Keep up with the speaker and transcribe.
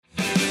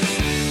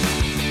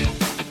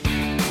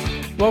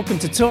Welcome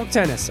to Talk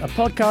Tennis, a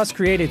podcast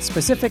created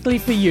specifically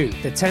for you,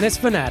 the tennis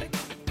fanatic.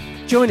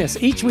 Join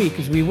us each week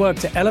as we work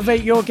to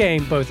elevate your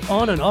game both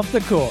on and off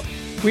the court.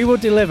 We will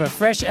deliver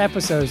fresh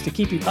episodes to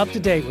keep you up to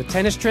date with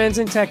tennis trends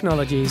and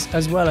technologies,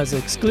 as well as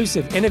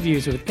exclusive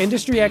interviews with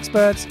industry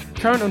experts,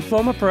 current and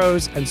former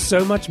pros, and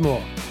so much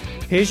more.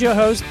 Here's your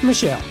host,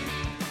 Michelle.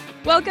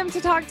 Welcome to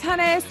Talk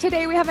Tennis.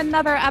 Today we have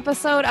another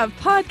episode of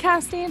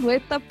podcasting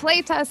with the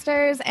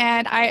Playtesters,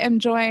 and I am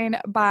joined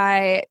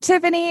by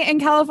Tiffany in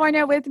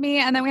California with me,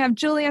 and then we have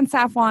Julie and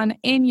Safwan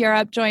in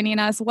Europe joining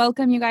us.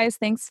 Welcome, you guys.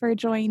 Thanks for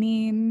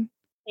joining.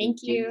 Thank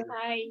you.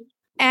 Hi.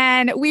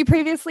 And we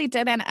previously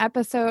did an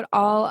episode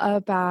all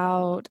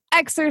about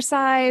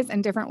exercise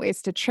and different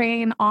ways to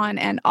train on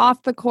and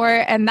off the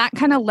court. And that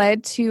kind of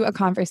led to a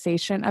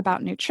conversation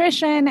about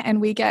nutrition.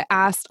 And we get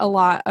asked a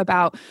lot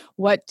about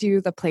what do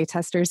the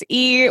playtesters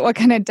eat? What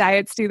kind of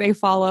diets do they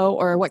follow?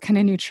 Or what kind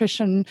of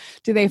nutrition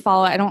do they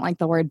follow? I don't like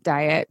the word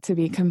diet, to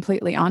be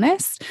completely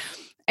honest.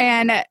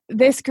 And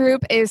this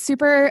group is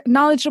super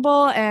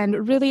knowledgeable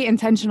and really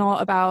intentional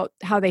about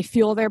how they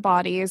fuel their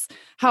bodies.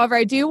 However,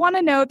 I do want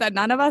to note that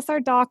none of us are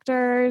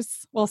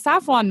doctors. Well,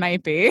 Safwan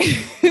might be,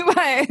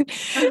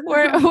 but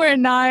we're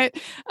not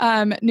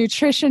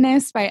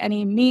nutritionists by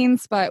any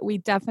means, but we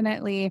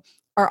definitely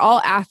are all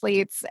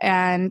athletes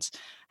and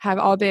have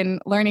all been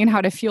learning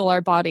how to fuel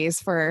our bodies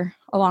for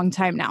a long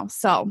time now.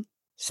 So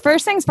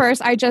first things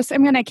first, I just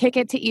am going to kick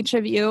it to each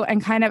of you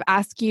and kind of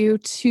ask you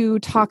to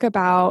talk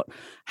about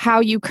how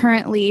you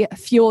currently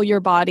fuel your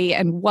body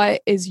and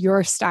what is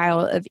your style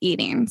of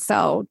eating.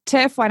 So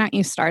Tiff, why don't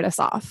you start us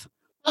off?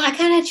 Well, I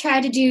kind of try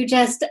to do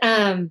just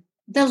the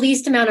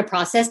least amount of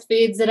processed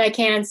foods that I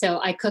can. So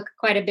I cook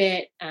quite a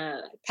bit,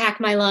 pack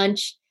my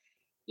lunch,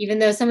 even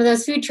though some of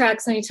those food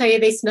trucks, let me tell you,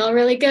 they smell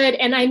really good.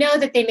 And I know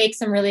that they make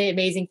some really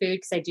amazing food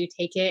because I do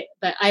take it,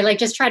 but I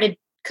just try to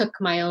cook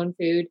my own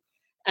food.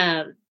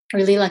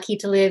 Really lucky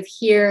to live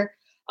here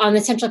on the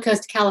Central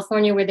Coast of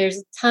California, where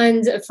there's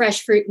tons of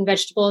fresh fruit and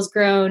vegetables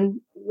grown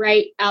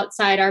right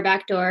outside our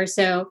back door.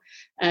 So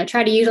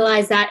try to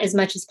utilize that as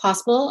much as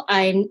possible.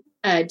 I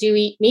do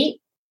eat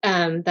meat,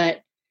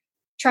 but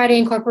try to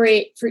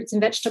incorporate fruits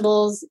and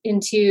vegetables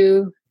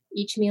into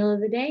each meal of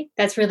the day.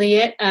 That's really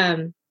it.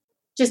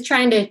 Just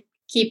trying to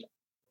keep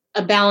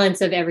a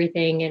balance of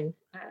everything and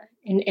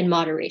in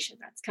moderation.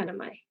 That's kind of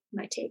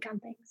my take on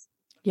things.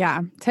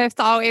 Yeah, Tiff's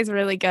always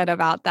really good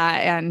about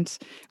that. And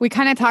we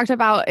kind of talked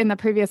about in the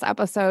previous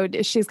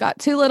episode, she's got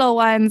 2 little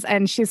ones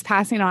and she's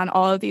passing on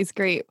all of these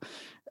great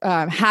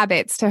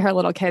habits to her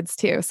little kids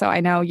too. So I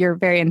know you're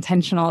very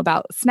intentional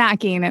about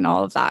snacking and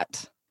all of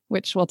that,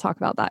 which we'll talk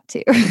about that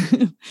too.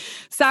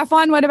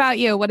 Safwan, what about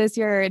you? What does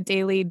your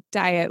daily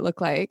diet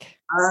look like?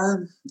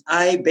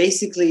 I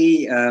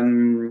basically,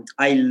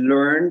 I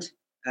learned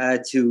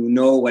to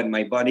know what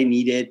my body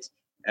needed,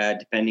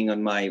 depending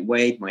on my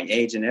weight, my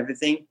age and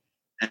everything.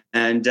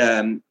 And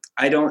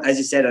I don't, as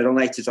you said, I don't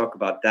like to talk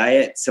about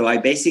diet. So I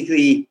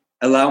basically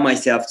allow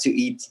myself to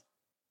eat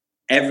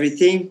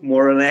everything,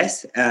 more or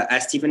less.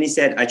 As Tiffany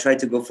said, I try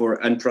to go for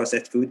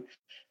unprocessed food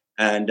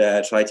and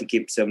try to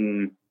keep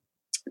to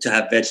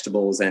have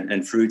vegetables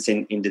and fruits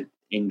in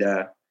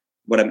the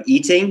what I'm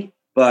eating.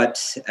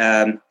 But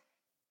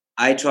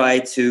I try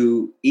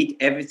to eat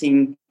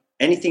anything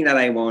that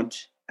I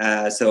want.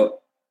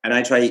 And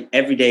I try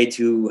every day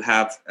to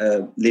have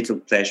a little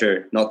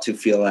pleasure, not to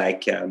feel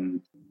like,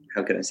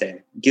 how can I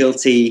say,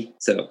 guilty.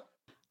 So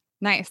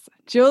nice.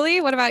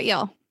 Julie, what about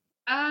you?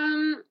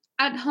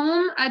 At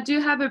home, I do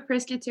have a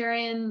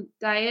pescatarian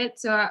diet,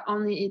 so I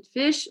only eat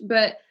fish.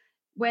 But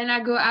when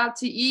I go out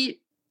to eat,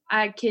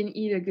 I can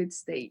eat a good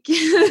steak.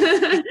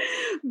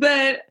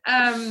 But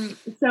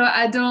so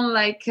I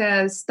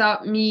don't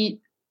stop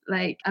meat.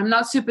 Like, I'm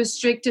not super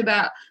strict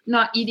about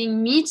not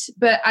eating meat,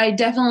 but I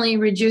definitely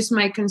reduce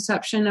my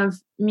consumption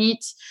of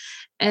meat,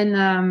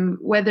 and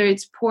whether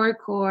it's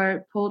pork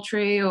or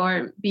poultry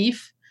or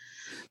beef.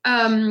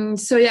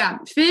 So yeah,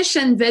 fish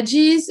and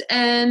veggies.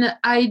 And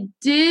I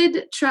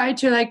did try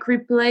to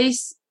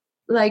replace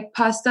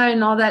pasta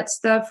and all that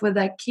stuff with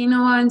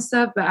quinoa and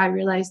stuff, but I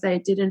realized that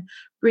it didn't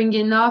bring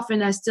enough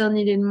and I still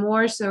needed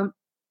more. So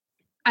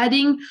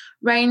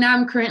right now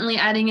I'm currently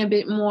adding a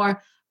bit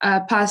more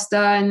pasta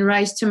and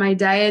rice to my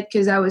diet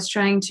because I was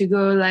trying to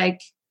go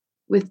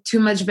with too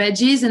much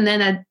veggies, and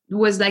then I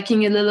was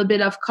lacking a little bit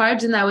of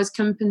carbs, and I was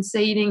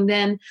compensating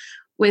then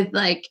with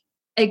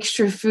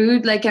extra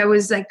food. I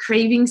was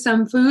craving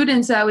some food,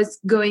 and so I was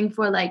going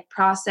for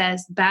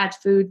processed bad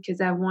food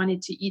because I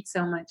wanted to eat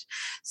so much.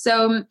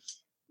 So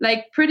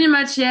pretty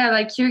much, yeah,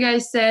 like you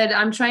guys said,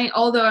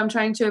 although I'm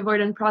trying to avoid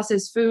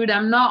unprocessed food,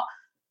 I'm not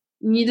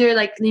neither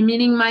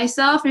limiting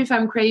myself. If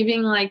I'm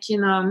craving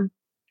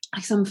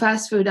some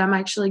fast food, I'm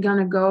actually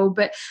gonna go,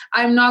 but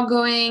I'm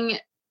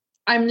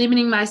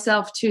limiting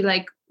myself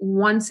to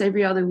once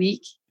every other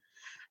week.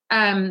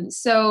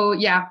 So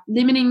yeah,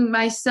 limiting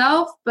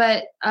myself,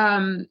 but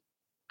how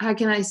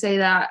can I say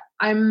that?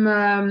 I'm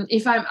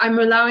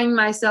allowing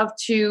myself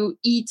to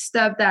eat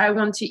stuff that I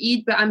want to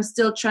eat, but I'm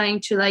still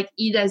trying to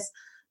eat as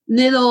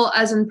little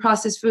as in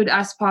processed food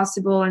as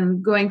possible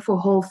and going for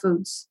whole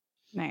foods.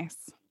 Nice.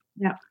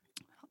 Yeah.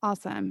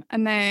 Awesome.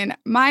 And then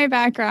my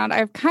background,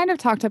 I've kind of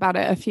talked about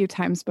it a few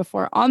times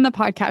before on the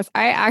podcast.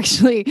 I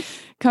actually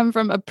come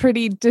from a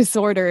pretty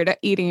disordered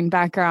eating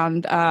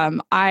background.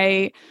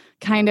 I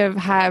kind of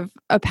have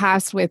a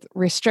past with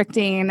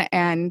restricting,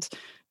 and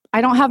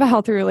I don't have a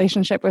healthy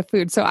relationship with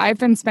food. So I've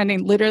been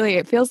spending literally,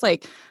 it feels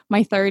like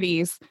my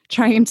 30s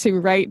trying to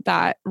right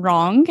that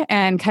wrong,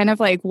 and kind of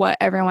like what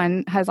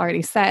everyone has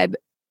already said,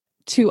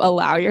 to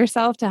allow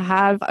yourself to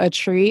have a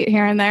treat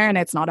here and there, and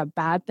it's not a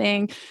bad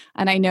thing.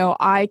 And I know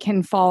I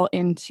can fall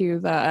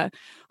into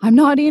I'm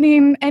not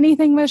eating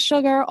anything with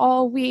sugar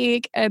all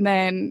week, and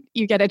then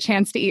you get a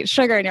chance to eat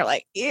sugar and you're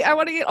like, I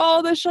want to eat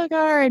all the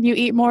sugar, and you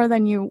eat more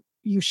than you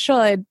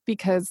should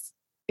because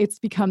it's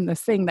become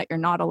this thing that you're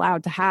not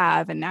allowed to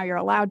have, and now you're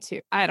allowed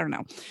to. I don't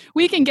know.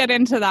 We can get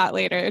into that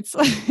later.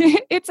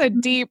 It's a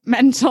deep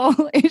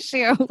mental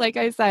issue. Like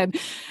I said,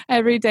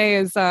 every day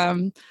is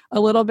a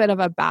little bit of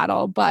a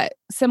battle, but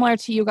similar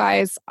to you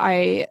guys,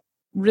 I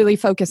really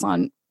focus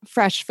on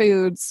fresh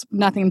foods,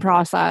 nothing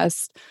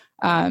processed.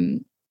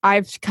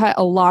 I've cut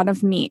a lot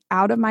of meat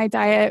out of my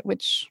diet,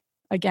 which,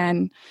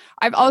 again,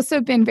 I've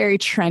also been very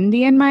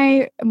trendy in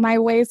my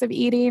ways of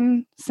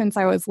eating since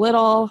I was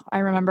little. I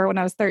remember when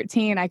I was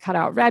 13, I cut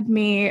out red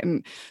meat.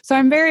 And so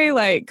I'm very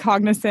like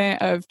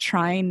cognizant of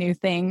trying new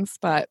things,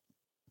 but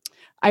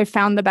I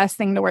found the best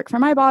thing to work for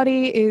my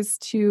body is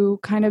to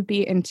kind of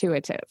be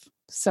intuitive.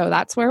 So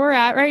that's where we're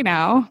at right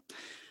now.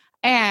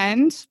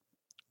 And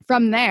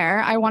from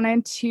there, I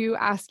wanted to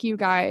ask you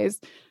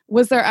guys,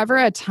 was there ever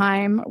a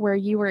time where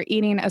you were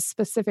eating a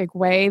specific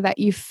way that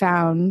you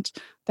found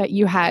that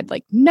you had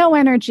like no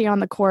energy on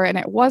the court and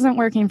it wasn't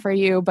working for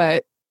you,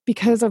 but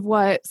because of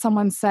what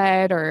someone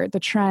said or the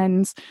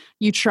trends,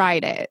 you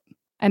tried it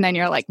and then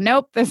you're like,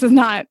 nope, this is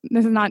not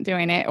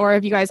doing it? Or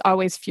have you guys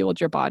always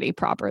fueled your body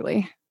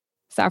properly?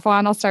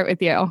 Safwan, I'll start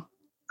with you.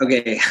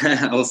 Okay,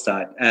 I'll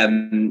start.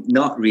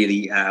 Not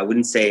really. I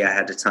wouldn't say I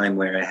had a time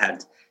where I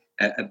had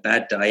a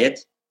bad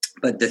diet,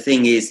 but the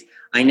thing is,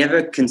 I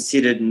never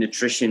considered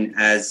nutrition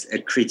as a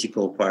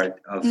critical part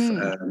of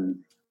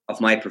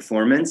my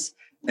performance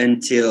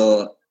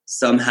until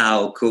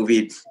somehow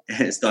COVID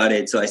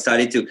started. So I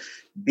started to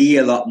be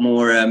a lot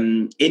more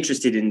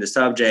interested in the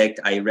subject.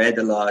 I read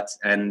a lot,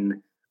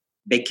 and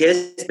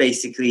because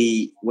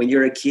basically when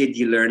you're a kid,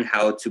 you learn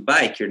how to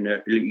bike,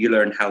 you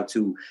learn how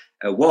to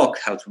walk,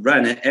 how to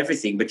run,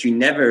 everything, but you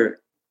never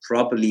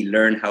properly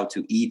learn how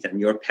to eat, and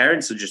your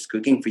parents are just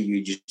cooking for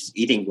you, just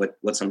eating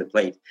what's on the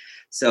plate.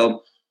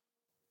 So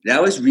that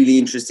was really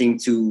interesting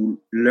to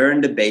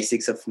learn the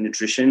basics of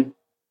nutrition.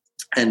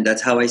 And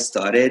that's how I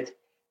started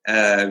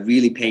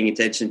really paying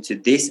attention to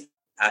this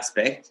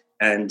aspect.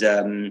 And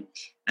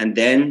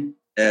then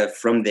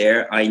from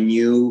there, I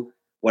knew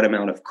what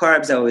amount of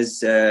carbs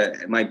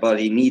my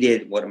body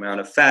needed, what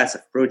amount of fats,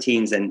 of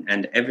proteins,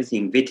 and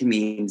everything,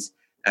 vitamins.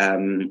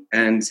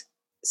 And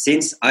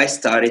since I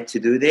started to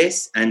do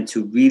this and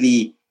to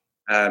really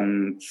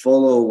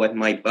follow what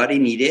my body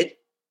needed,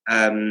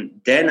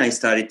 then I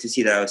started to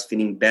see that I was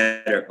feeling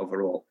better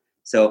overall.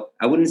 So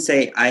I wouldn't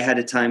say I had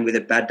a time with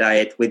a bad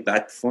diet with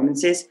bad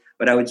performances,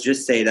 but I would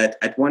just say that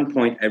at one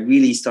point I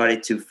really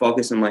started to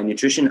focus on my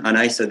nutrition, and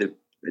I saw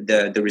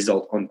the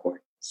result on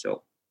court.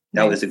 So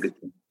that was a good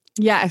thing.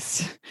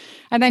 Yes.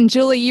 And then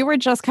Julie, you were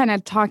just kind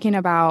of talking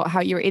about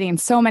how you were eating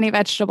so many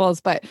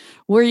vegetables, but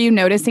were you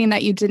noticing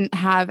that you didn't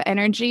have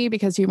energy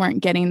because you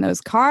weren't getting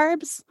those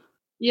carbs?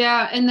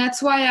 Yeah. And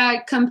that's why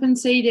I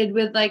compensated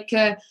with like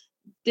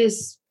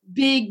this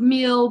big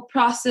meal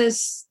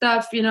processed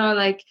stuff,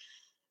 like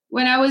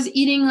when I was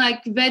eating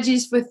like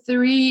veggies for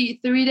three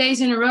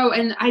days in a row,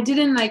 and it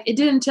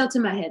didn't tilt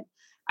in my head.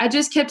 I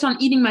just kept on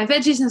eating my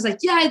veggies, and I was like,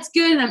 yeah, it's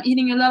good. And I'm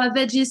eating a lot of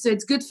veggies, so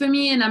it's good for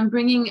me. And I'm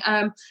bringing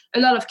a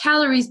lot of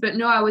calories, but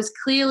no, I was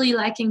clearly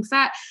lacking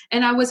fat.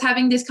 And I was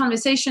having this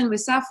conversation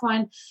with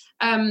Safwan.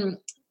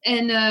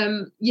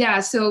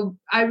 So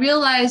I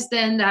realized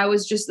then that I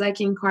was just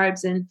lacking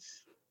carbs, and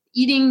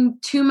eating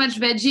too much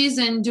veggies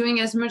and doing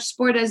as much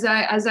sport as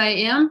I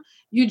am,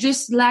 you're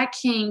just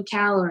lacking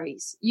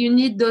calories. You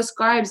need those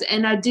carbs.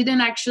 And I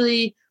didn't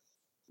actually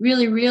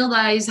really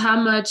realize how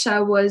much I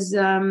was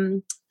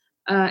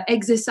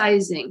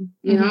exercising,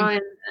 you know,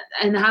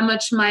 and how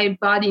much my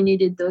body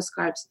needed those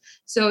carbs.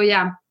 So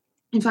yeah,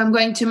 if I'm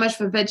going too much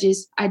for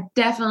veggies, I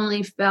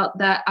definitely felt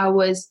that I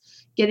was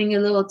getting a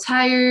little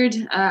tired.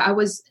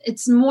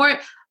 It's more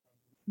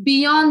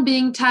beyond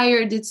being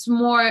tired. It's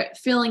more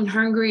feeling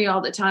hungry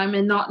all the time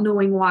and not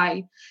knowing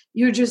why.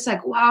 You're just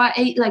like, wow, I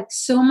ate like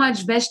so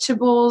much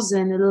vegetables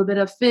and a little bit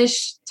of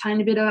fish,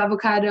 tiny bit of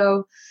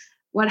avocado.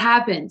 What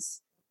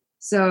happens?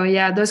 So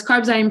yeah, those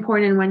carbs are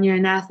important when you're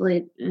an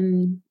athlete.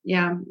 And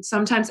yeah,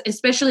 sometimes,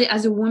 especially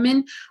as a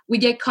woman, we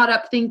get caught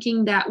up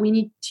thinking that we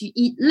need to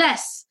eat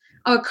less.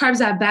 Oh,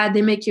 carbs are bad.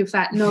 They make you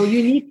fat. No,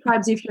 you need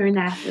carbs if you're an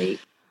athlete.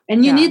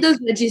 And you need those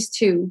veggies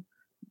too.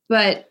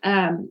 But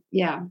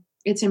yeah,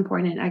 it's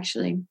important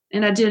actually.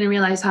 And I didn't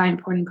realize how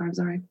important carbs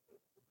are.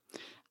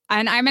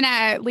 And I'm going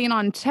to lean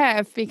on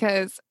Tiff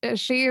because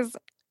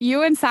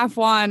you and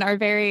Safwan are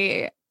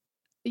very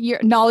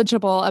you're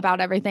knowledgeable about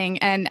everything.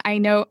 And I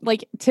know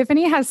like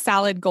Tiffany has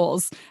salad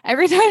goals.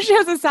 Every time she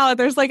has a salad,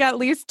 there's like at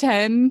least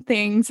 10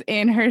 things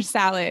in her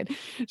salad.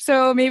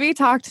 So maybe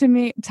talk to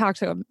me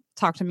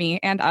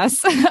and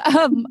us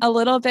a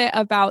little bit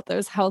about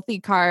those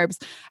healthy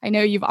carbs. I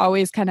know you've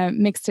always kind of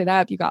mixed it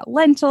up. You got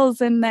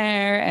lentils in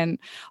there and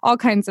all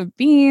kinds of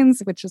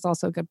beans, which is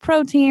also good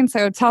protein.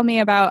 So tell me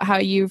about how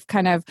you've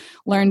kind of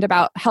learned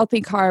about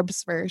healthy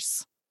carbs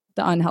versus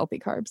the unhealthy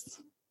carbs.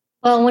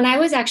 Well, when I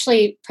was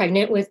actually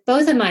pregnant with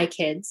both of my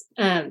kids,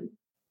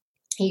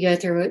 you go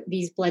through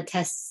these blood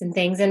tests and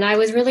things. And I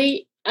was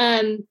really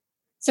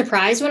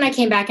surprised when I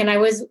came back and I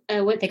was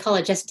what they call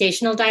a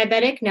gestational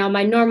diabetic. Now,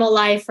 my normal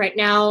life right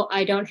now,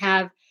 I don't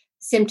have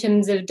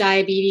symptoms of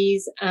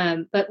diabetes.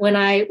 But when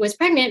I was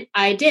pregnant,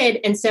 I did.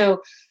 And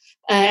so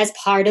as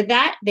part of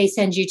that, they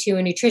send you to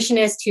a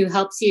nutritionist who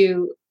helps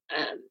you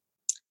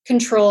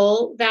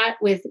control that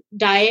with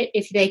diet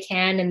if they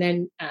can, and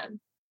then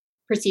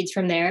proceeds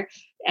from there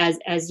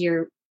as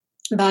your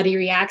body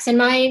reacts. And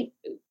my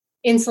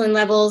insulin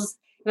levels,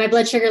 my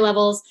blood sugar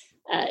levels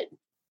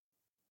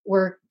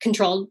were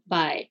controlled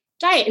by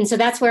diet. And so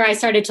that's where I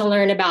started to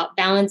learn about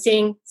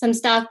balancing some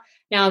stuff.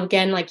 Now,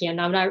 again, like, I'm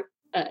not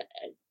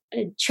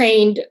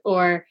trained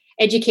or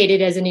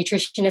educated as a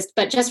nutritionist,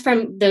 but just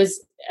from those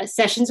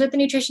sessions with the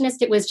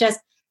nutritionist, it was just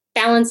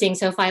balancing.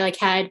 So if I like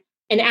had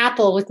an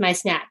apple with my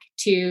snack,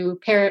 to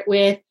pair it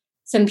with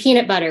some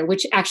peanut butter,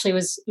 which actually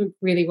was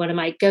really one of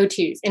my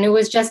go-tos. And it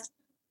was just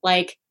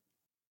like,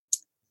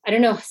 I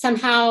don't know,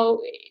 somehow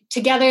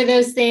together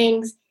those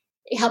things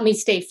helped me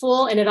stay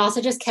full. And it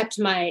also just kept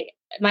my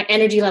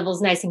energy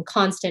levels nice and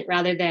constant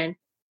rather than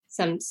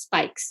some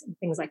spikes and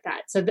things like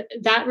that. So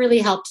that really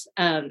helped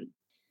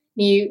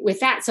me with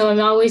that. So I'm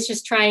always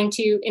just trying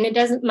to,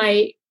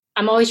 and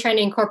I'm always trying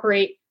to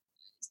incorporate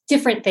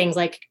different things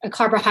like a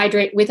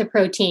carbohydrate with a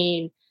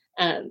protein,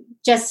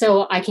 just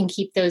so I can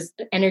keep those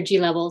energy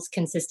levels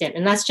consistent.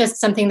 And that's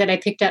just something that I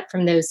picked up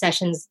from those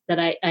sessions that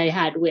I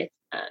had with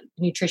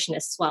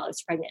nutritionists while I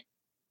was pregnant.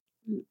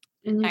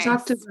 And you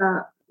talked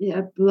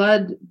about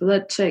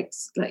blood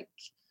checks, like,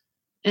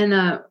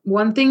 and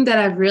one thing that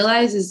I've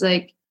realized is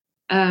like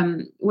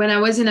when I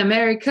was in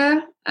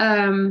America,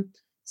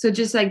 so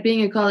just like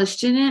being a college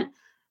student,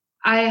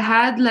 I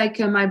had like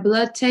my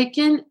blood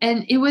taken,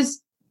 and it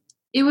was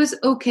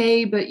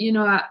okay, but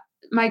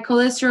my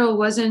cholesterol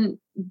wasn't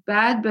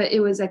bad, but it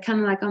was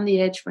kind of like on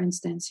the edge, for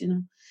instance,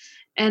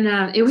 and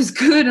it was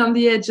good on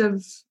the edge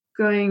of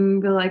going,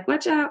 but like,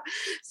 watch out.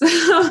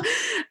 So,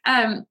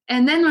 and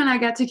then when I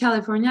got to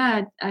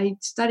California, I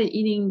started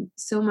eating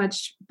so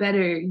much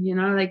better,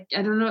 like,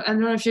 I don't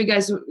know if you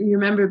guys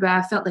remember, but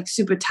I felt like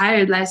super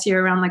tired last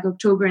year around like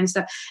October and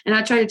stuff. And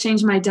I tried to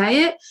change my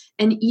diet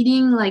and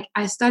eating, like,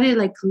 I started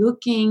like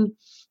looking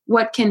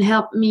what can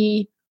help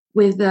me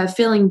with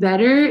feeling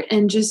better,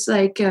 and just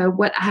like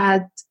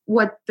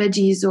what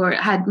veggies or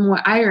had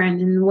more iron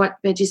and what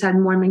veggies had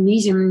more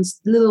magnesium and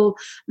little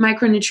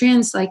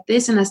micronutrients like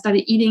this. And I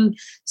started eating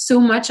so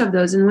much of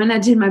those. And when I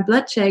did my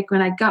blood check,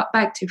 when I got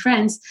back to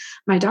France,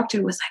 my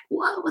doctor was like,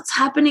 "Whoa, what's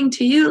happening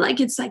to you?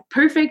 Like, it's like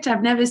perfect.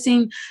 I've never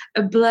seen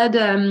a blood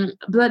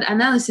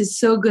analysis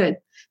so good."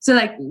 So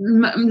like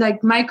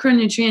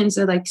micronutrients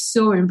are like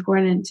so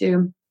important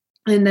too.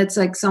 And that's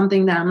like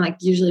something that I'm like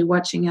usually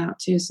watching out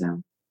too.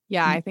 So.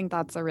 Yeah, I think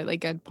that's a really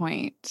good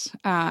point.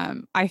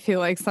 I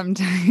feel like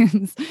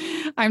sometimes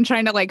I'm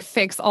trying to like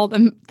fix all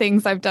the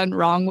things I've done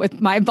wrong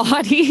with my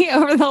body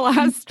over the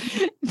last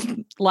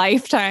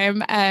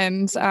lifetime.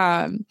 And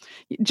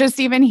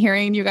just even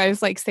hearing you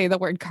guys like say the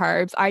word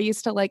carbs, I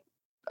used to like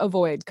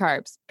avoid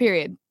carbs,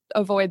 period.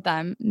 Avoid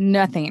them,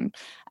 nothing.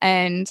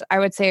 And I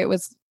would say it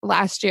was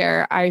last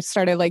year I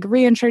started like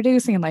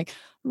reintroducing like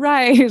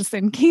rice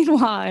and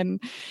quinoa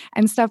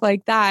and stuff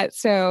like that.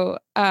 So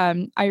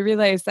I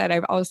realized that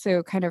I've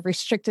also kind of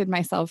restricted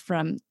myself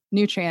from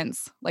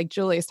nutrients like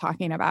Julie's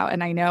talking about.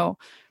 And I know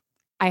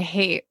I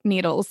hate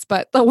needles,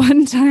 but the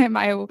one time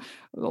I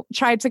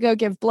tried to go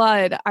give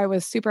blood, I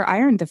was super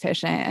iron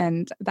deficient,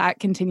 and that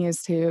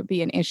continues to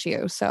be an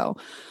issue. So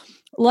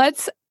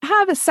let's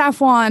have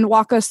Safwan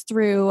walk us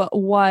through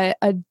what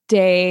a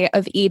day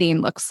of eating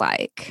looks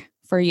like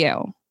for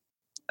you.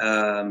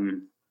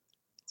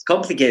 It's a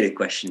complicated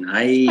question.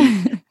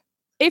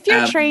 If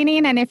you're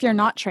training and if you're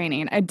not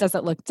training, does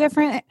it look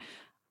different?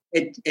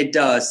 It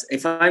does.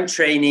 If I'm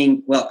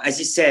training, well, as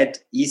you said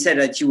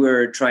that you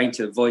were trying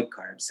to avoid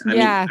carbs. I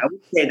mean, I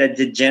would say that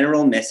the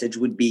general message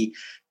would be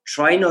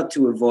try not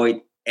to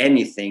avoid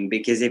anything,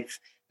 because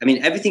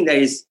everything that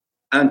is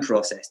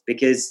unprocessed,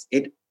 because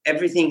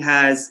everything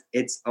has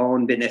its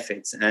own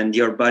benefits and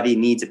your body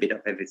needs a bit of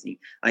everything.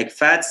 Like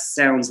fats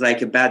sounds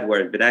like a bad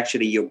word, but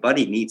actually your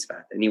body needs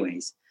fat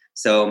anyways.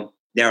 So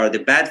there are the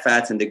bad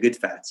fats and the good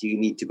fats. You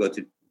need to go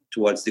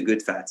towards the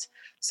good fats.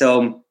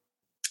 So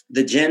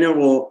the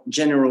general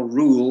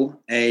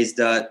rule is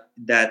that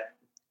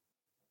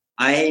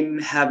I'm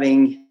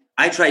having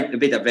I tried a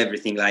bit of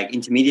everything, like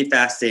intermediate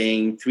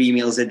fasting, 3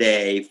 meals a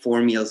day,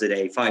 4 meals a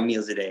day, 5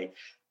 meals a day.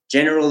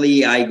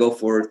 Generally, I go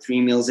for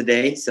 3 meals a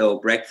day. So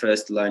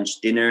breakfast,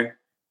 lunch, dinner.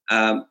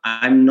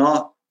 I'm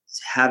not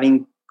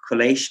having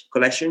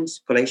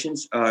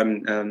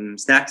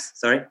snacks.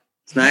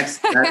 Snacks.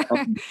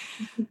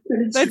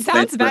 That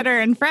sounds better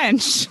in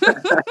French.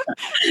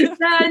 Yeah,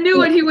 I knew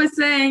what he was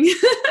saying.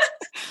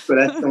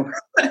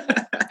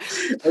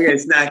 Okay,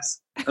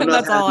 snacks.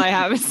 That's all I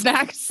have is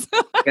snacks.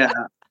 Yeah.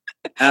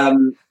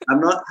 I'm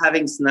not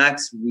having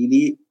snacks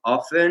really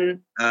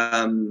often.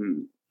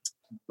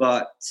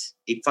 But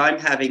if I'm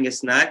having a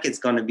snack, it's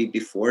going to be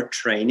before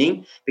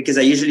training, because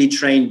I usually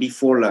train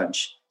before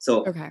lunch.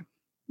 So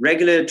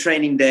regular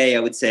training day, I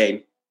would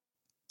say,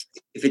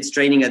 if it's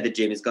training at the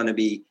gym, it's going to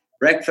be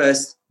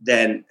breakfast,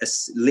 then a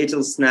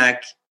little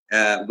snack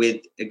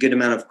with a good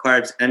amount of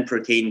carbs and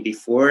protein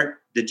before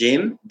the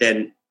gym,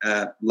 then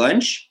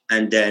lunch,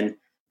 and then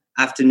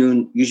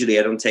afternoon, usually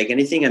I don't take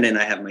anything, and then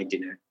I have my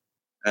dinner.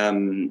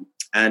 And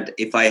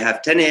if I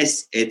have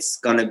tennis, it's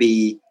going to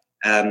be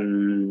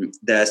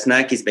the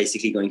snack is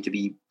basically going to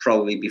be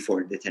probably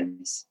before the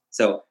tennis.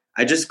 So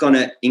I just going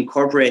to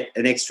incorporate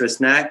an extra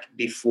snack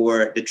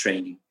before the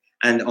training.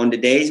 And on the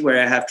days where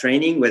I have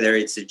training, whether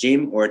it's a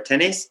gym or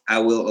tennis, I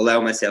will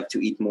allow myself to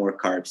eat more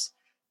carbs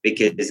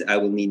because I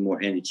will need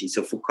more energy.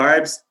 So for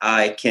carbs,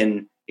 I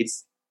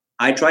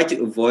try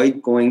to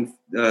avoid going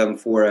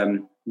for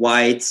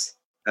white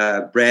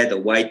bread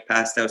or white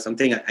pasta or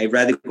something. I'd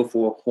rather go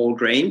for whole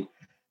grain.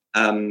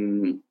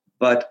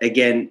 But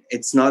again,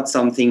 it's not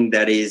something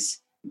that is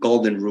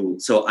golden rule.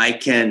 So I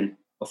can,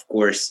 of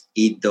course,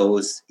 eat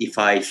those if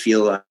I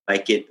feel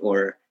like it,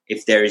 or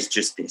if there is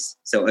just this.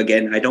 So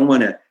again, I don't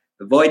want to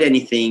avoid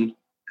anything.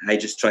 I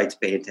just try to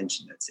pay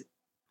attention. That's it.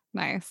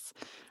 Nice.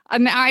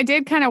 And I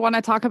did kind of want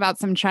to talk about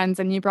some trends,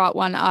 and you brought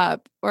one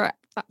up.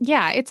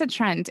 It's a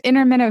trend.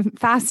 Intermittent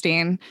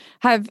fasting.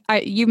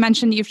 You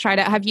mentioned you've tried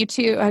it? Have you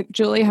two,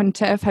 Julie and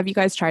Tiff? Have you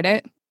guys tried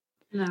it?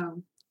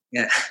 No.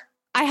 Yeah.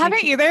 I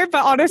haven't either,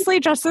 but honestly,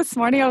 just this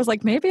morning, I was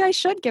like, maybe I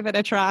should give it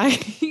a try.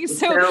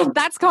 So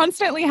that's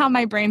constantly how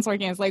my brain's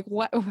working. It's like,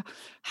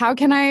 how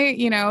can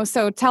I,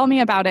 so tell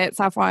me about it,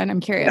 Safwan. I'm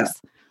curious.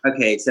 Yeah.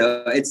 Okay.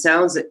 So it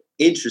sounds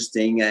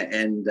interesting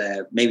and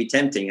maybe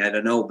tempting. I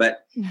don't know.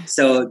 But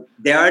so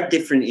there are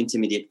different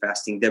intermediate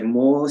fasting. The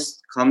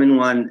most common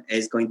one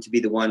is going to be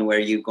the one where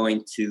you're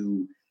going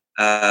to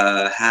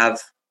have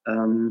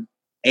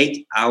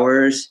 8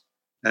 hours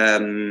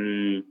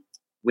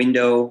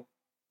window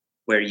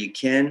where you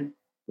can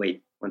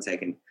wait 1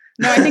 second.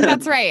 No, I think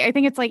that's right. I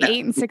think it's like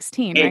 8 and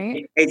 16,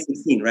 right?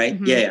 8-16, right?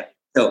 Mm-hmm. Yeah.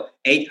 So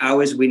 8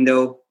 hours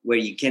window where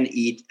you can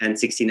eat and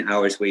 16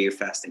 hours where you're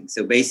fasting.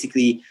 So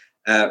basically,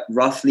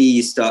 roughly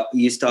you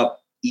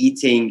stop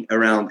eating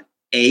around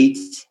 8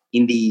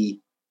 in the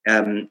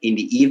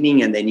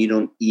evening, and then you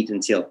don't eat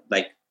until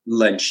like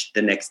lunch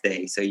the next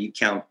day. So you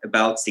count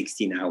about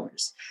 16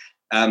 hours.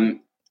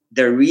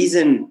 The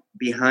reason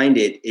behind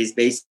it is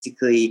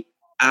basically,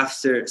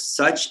 after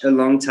such a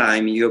long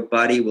time, your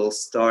body will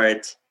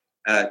start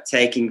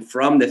taking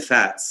from the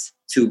fats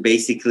to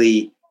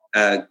basically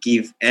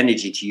give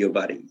energy to your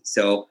body.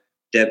 So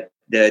the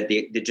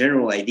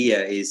general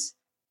idea is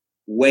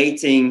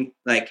waiting,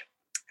 like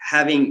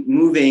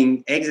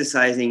moving,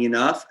 exercising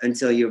enough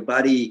until your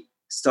body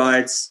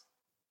starts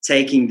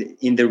taking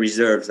in the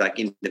reserves, like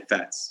in the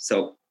fats.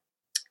 So,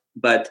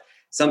 but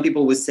some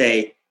people would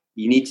say,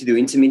 you need to do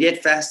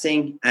intermediate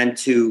fasting and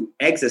to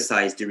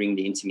exercise during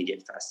the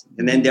intermediate fasting.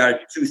 And then there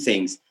are two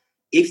things.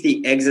 If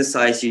the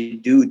exercise you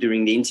do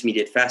during the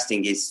intermediate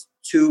fasting is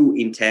too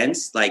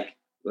intense, like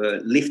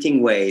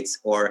lifting weights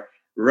or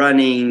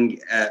running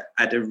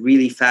at a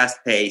really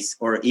fast pace,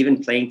 or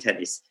even playing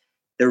tennis,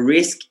 the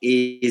risk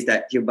is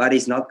that your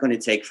body's not going to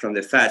take from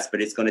the fats,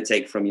 but it's going to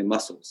take from your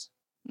muscles.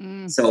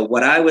 So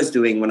what I was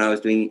doing when I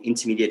was doing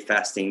intermediate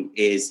fasting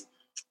is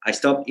I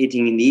stopped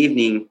eating in the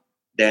evening,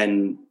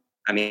 then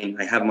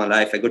I have my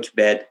life, I go to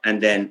bed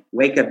and then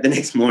wake up the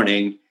next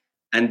morning,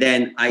 and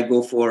then I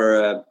go for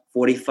a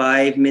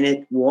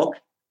 45-minute walk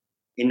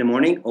in the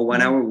morning, or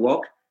 1 hour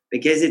walk,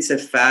 because it's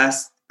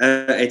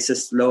it's a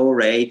slow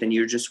rate and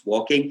you're just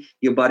walking.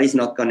 Your body's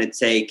not going to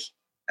take,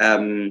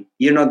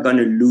 you're not going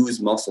to lose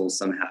muscles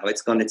somehow.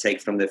 It's going to take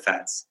from the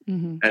fats.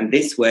 Mm-hmm. And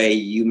this way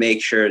you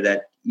make sure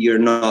that you're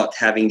not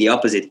having the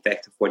opposite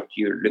effect of what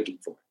you're looking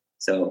for.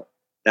 So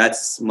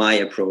that's my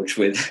approach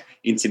with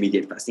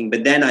intermediate fasting.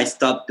 But then I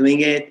stopped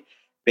doing it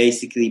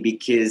basically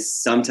because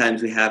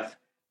sometimes we have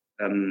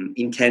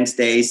intense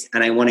days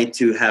and I wanted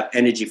to have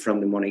energy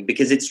from the morning,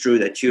 because it's true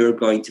that you're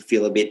going to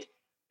feel a bit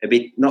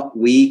not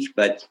weak,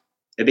 but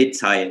a bit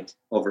tired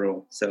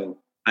overall. So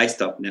I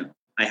stopped now.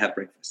 I have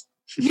breakfast.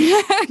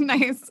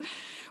 Nice.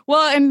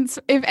 Well, and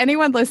if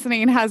anyone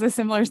listening has a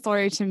similar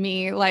story to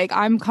me, like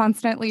I'm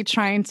constantly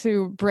trying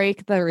to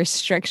break the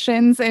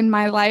restrictions in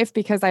my life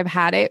because I've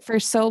had it for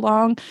so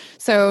long.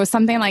 So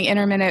something like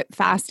intermittent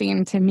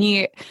fasting to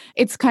me,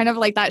 it's kind of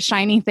like that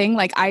shiny thing.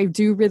 Like I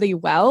do really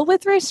well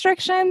with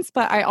restrictions,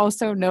 but I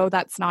also know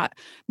that's not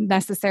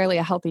necessarily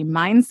a healthy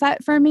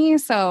mindset for me.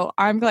 So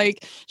I'm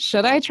like,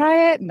 should I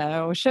try it?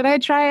 No. Should I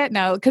try it?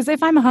 No. Because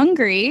if I'm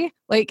hungry,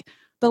 like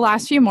the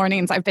last few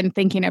mornings I've been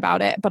thinking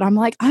about it, but I'm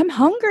like, I'm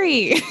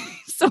hungry.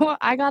 So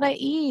I gotta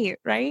eat,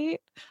 right?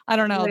 I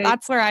don't know. Right.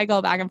 That's where I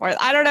go back and forth.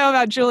 I don't know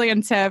about Julie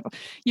and Tiff.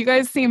 You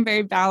guys seem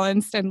very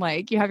balanced and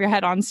like you have your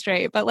head on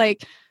straight. But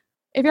like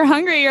if you're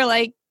hungry, you're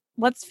like,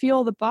 let's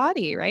fuel the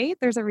body, right?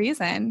 There's a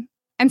reason.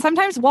 And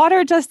sometimes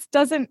water just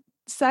doesn't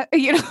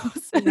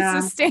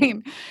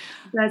sustain.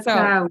 That's how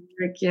I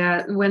work.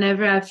 Yeah.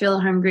 Whenever I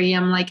feel hungry,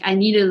 I'm like, I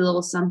need a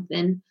little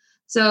something.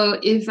 So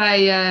if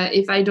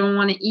I don't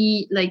want to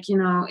eat, like,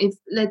 if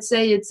let's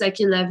say it's like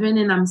 11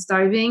 and I'm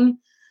starving,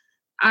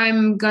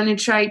 I'm going to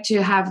try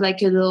to have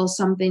like a little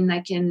something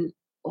that can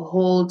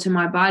hold to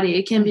my body.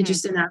 It can be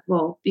just an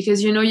apple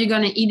because, you're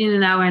going to eat in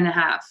an hour and a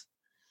half.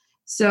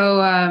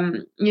 So,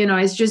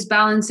 it's just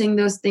balancing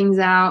those things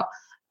out.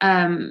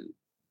 And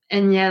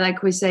yeah,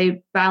 like we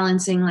say,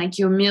 balancing like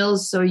your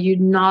meals. So you're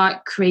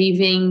not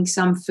craving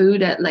some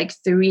food at like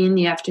 3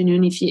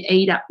 p.m. if you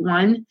ate at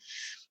 1,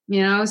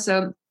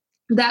 so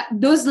that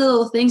those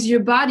little things,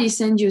 your body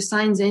sends you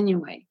signs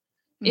anyway.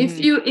 If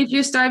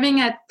you're starving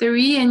at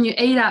 3 and you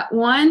ate at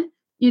 1,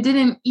 you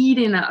didn't eat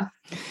enough.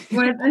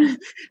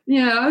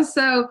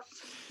 So,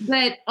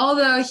 but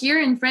although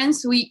here in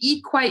France we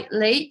eat quite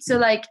late, so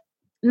like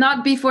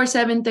not before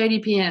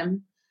 7:30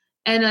 p.m.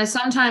 And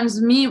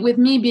sometimes with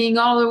me being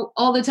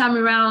all the time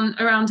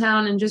around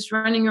town and just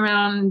running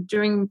around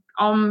during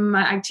all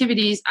my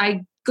activities,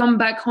 I come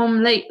back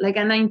home late, like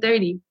at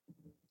 9:30,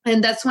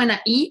 and that's when I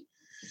eat.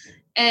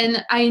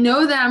 And I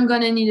know that I'm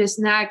going to need a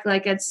snack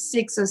like at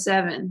 6 or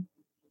 7.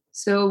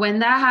 So when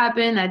that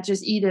happens, I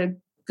just eat a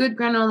good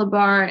granola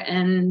bar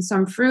and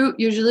some fruit,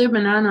 usually a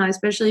banana,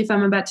 especially if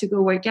I'm about to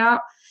go work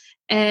out.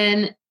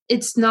 And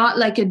it's not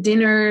like a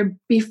dinner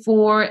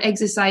before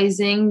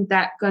exercising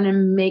that's going to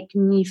make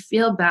me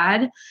feel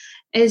bad.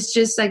 It's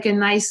just like a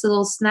nice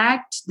little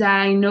snack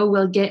that I know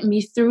will get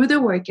me through the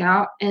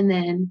workout. And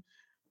then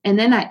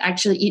I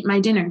actually eat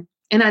my dinner.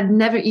 And I'd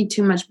never eat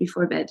too much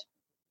before bed.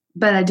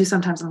 But I do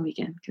sometimes on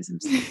weekend because I'm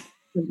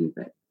sleepy,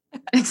 but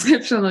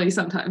exceptionally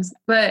sometimes.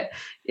 But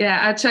yeah,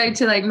 I try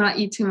to like not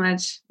eat too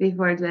much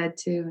before bed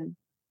too, and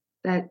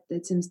that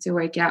seems to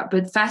work out.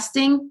 But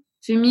fasting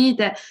for me,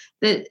 that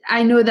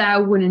I know that I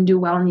wouldn't do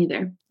well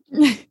neither.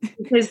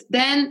 Because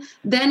then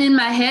in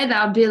my head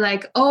I'll be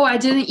like, oh, I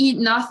didn't eat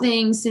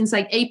nothing since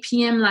like 8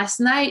 p.m.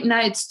 last night.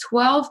 Now it's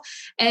 12,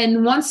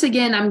 and once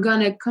again I'm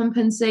gonna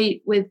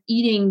compensate with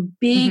eating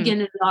big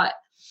and a lot,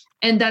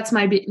 and that's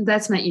my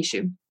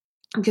issue.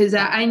 Because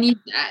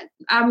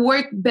I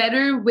work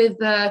better with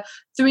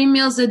 3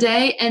 meals a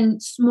day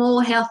and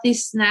small healthy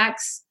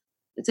snacks,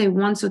 let's say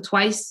once or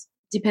twice,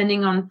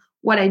 depending on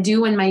what I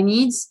do and my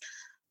needs.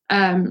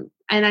 And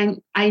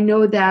I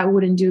know that I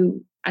wouldn't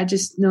do. I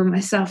just know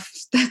myself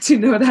to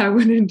know that I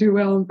wouldn't do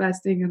well in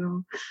fasting at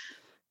all.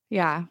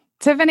 Yeah,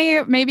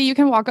 Tiffany, maybe you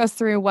can walk us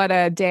through what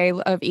a day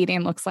of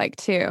eating looks like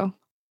too.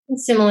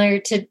 Similar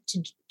to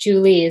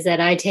Julie is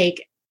that I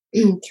take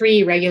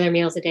 3 regular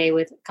meals a day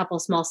with a couple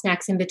small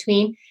snacks in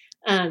between.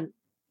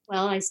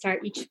 I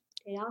start each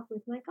day off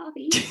with my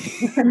coffee.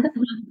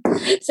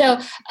 So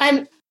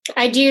I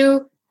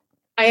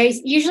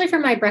usually for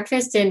my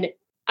breakfast, and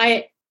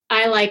I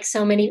like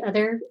so many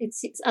others,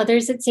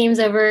 it seems,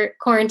 over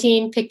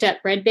quarantine, picked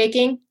up bread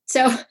baking.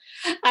 So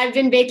I've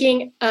been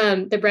baking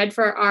the bread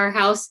for our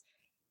house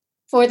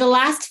for the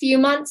last few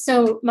months.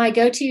 So my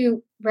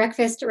go-to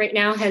breakfast right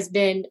now has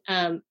been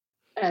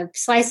a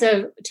slice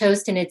of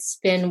toast, and it's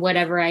been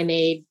whatever I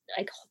made,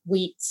 like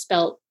wheat,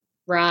 spelt,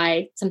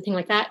 rye, something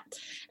like that.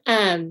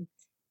 Some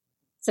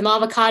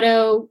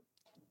avocado,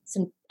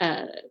 some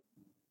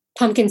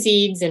pumpkin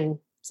seeds, and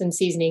some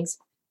seasonings.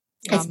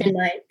 It's been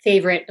my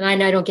favorite,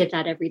 and I don't get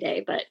that every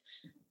day, but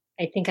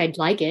I think I'd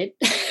like it.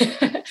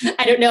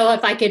 I don't know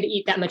if I could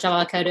eat that much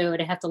avocado.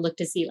 I'd have to look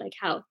to see like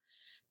how,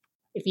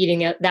 if eating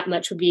that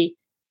much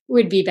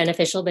would be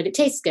beneficial, but it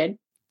tastes good.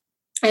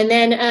 And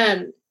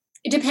then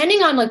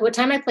depending on like what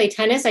time I play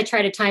tennis, I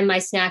try to time my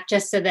snack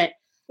just so that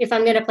if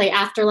I'm going to play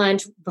after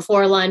lunch,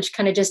 before lunch,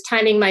 kind of just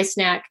timing my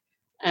snack.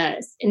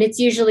 And it's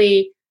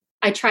usually,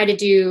 I try to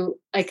do,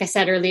 like I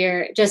said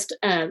earlier, just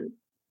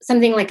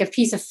something like a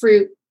piece of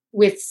fruit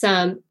with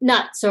some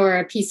nuts or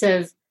a piece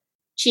of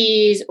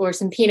cheese or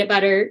some peanut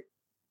butter,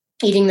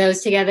 eating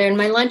those together. And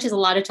my lunch is a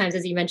lot of times,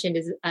 as you mentioned,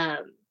 is a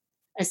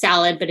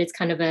salad, but it's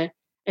kind of a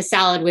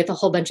salad with a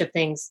whole bunch of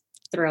things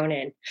thrown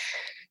in.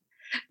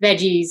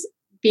 Veggies,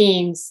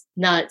 beans,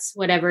 nuts,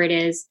 whatever it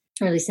is,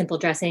 really simple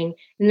dressing.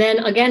 And then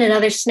again,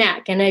 another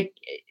snack. And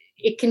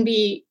it can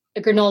be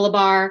a granola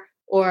bar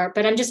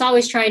but I'm just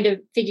always trying to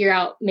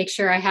make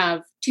sure I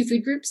have 2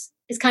 food groups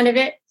is kind of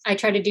it. I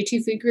try to do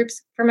 2 food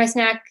groups for my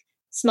snack,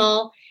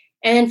 small.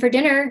 And then for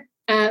dinner,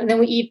 then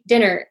we eat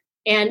dinner.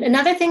 And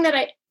another thing that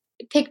I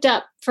picked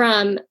up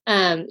from,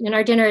 and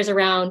our dinner is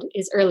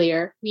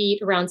earlier. We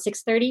eat around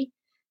 6:30.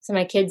 So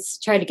my kids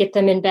try to get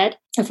them in bed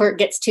before it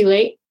gets too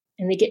late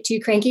and they get too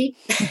cranky.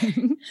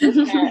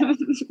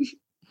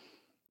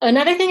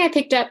 Another thing I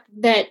picked up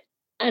that,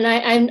 and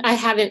I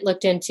haven't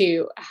looked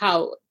into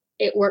how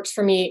it works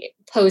for me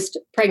post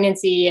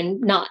pregnancy and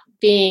not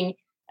being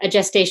a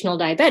gestational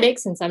diabetic,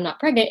 since I'm not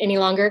pregnant any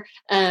longer,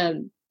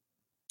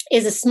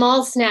 is a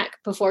small snack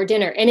before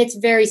dinner. And it's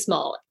very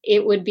small.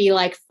 It would be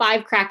like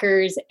 5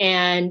 crackers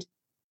and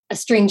a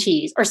string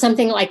cheese or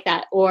something like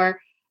that, or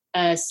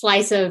a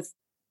slice of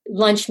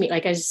lunch meat,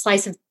 like a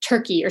slice of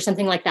turkey or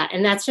something like that.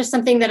 And that's just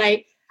something that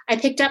I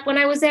picked up when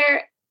I was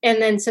there.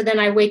 And then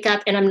I wake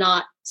up and I'm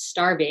not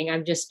starving.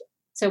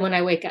 So when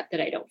I wake up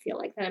that I don't feel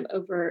like that I'm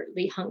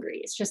overly hungry.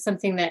 It's just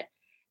something that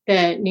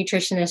the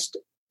nutritionist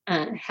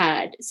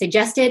had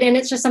suggested. And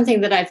it's just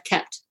something that I've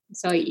kept.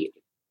 So I eat.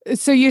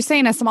 So you're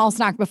saying a small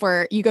snack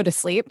before you go to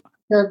sleep?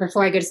 So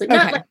before I go to sleep.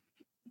 Okay. Not like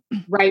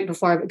right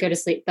before I go to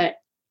sleep, but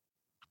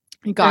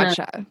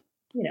gotcha.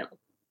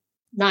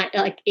 Not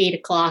like 8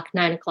 o'clock,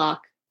 9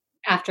 o'clock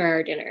after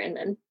our dinner. And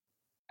then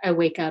I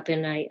wake up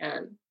and I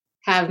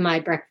have my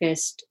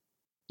breakfast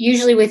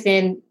usually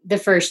within the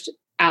first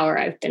hour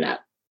I've been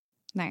up.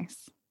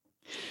 Nice.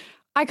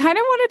 I kind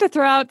of wanted to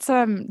throw out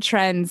some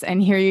trends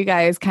and hear you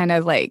guys kind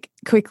of like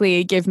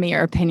quickly give me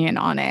your opinion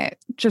on it,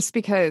 just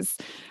because,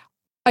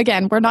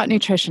 again, we're not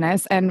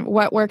nutritionists and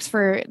what works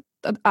for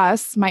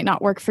us might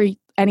not work for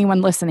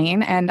anyone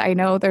listening. And I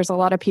know there's a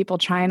lot of people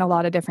trying a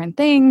lot of different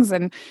things,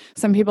 and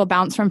some people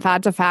bounce from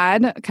fad to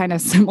fad, kind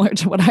of similar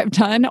to what I've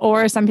done,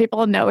 or some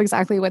people know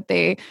exactly what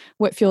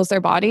fuels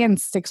their body and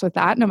sticks with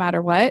that no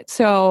matter what.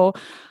 So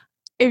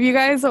if you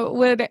guys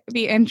would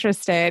be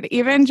interested,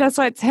 even just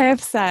what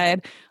Tiff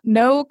said,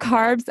 no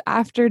carbs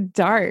after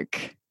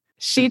dark.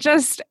 She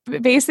just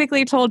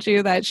basically told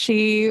you that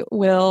she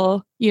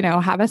will,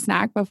 have a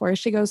snack before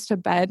she goes to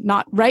bed,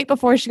 not right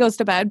before she goes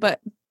to bed,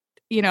 but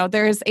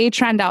there's a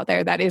trend out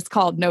there that is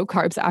called no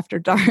carbs after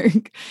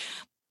dark.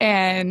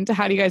 And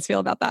how do you guys feel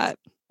about that?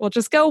 We'll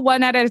just go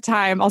one at a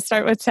time. I'll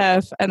start with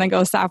Tiff and then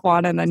go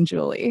Safwan and then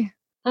Julie.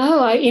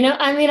 Oh, I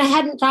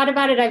hadn't thought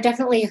about it. I've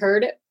definitely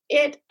heard it.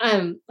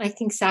 I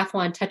think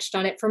Safwan touched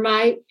on it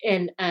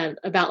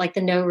about like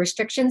the no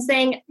restrictions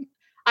thing.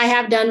 I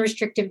have done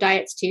restrictive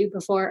diets too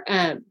before.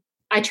 I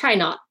try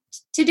not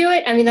to do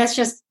it. I mean, that's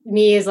just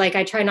me, is like,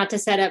 I try not to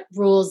set up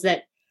rules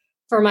that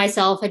for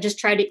myself. I just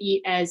try to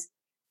eat as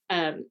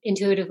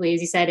intuitively,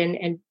 as you said,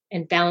 and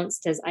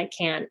balanced as I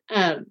can.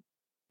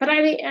 But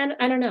I mean,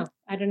 I don't know.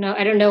 I don't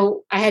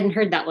know. I hadn't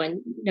heard that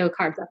one. No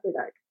carbs after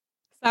dark.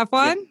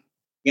 Safwan?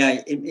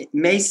 Yeah, it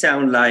may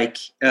sound like,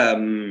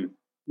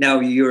 now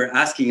you're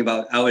asking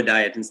about our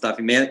diet and stuff.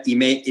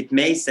 It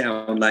may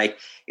sound like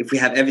if we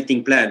have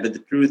everything planned, but the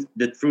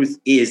truth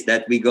is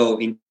that we go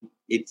in.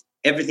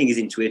 Everything is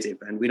intuitive,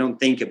 and we don't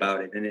think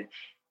about it. And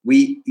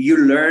you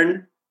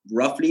learn,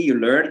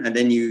 and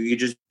then you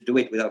just do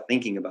it without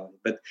thinking about it.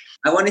 But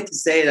I wanted to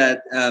say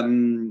that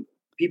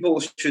people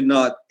should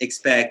not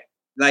expect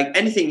like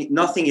anything.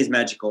 Nothing is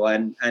magical,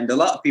 and a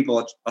lot of people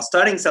are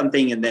starting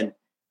something, and then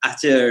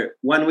after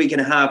 1 week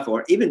and a half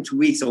or even 2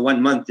 weeks or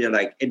 1 month, they're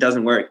like, it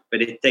doesn't work, but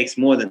it takes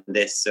more than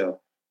this. So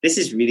this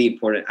is really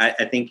important,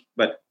 I think.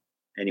 But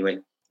anyway,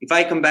 if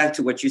I come back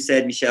to what you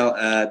said, Michelle,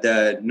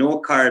 the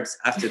no carbs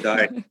after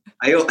dark,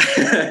 I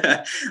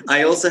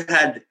also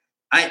had,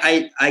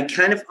 I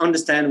kind of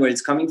understand where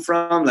it's coming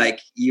from.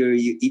 Like you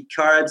eat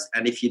carbs,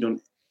 and if you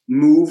don't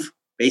move,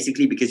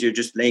 basically because you're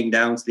just laying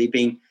down,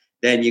 sleeping,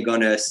 then you're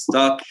going to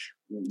stock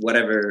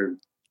whatever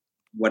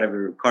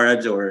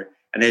carbs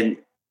and then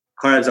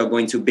carbs are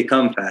going to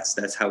become fats.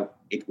 That's how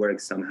it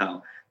works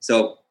somehow.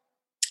 So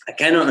I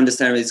kind of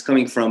understand where it's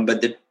coming from,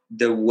 but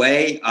the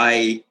way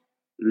I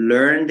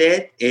learned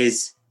it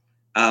is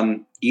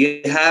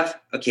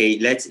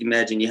let's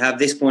imagine you have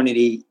this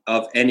quantity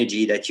of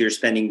energy that you're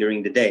spending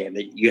during the day, and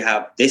that you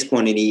have this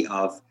quantity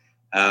of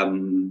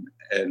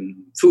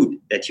food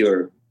that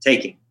you're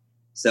taking.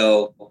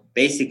 So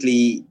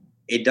basically,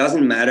 it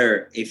doesn't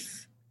matter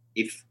if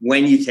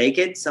when you take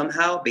it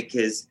somehow,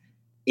 because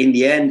in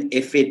the end,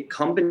 if it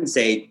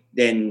compensates,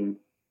 then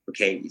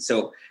okay.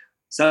 So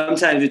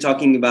sometimes we're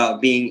talking about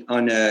being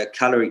on a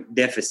caloric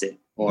deficit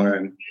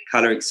or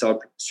caloric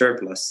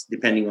surplus,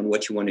 depending on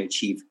what you want to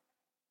achieve.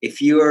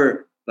 If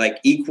you're like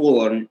equal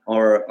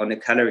or on a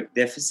caloric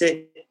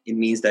deficit, it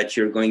means that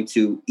you're going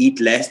to eat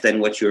less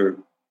than what you're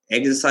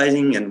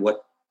exercising and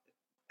what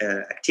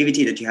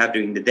activity that you have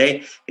during the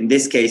day. In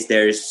this case,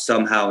 there's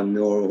somehow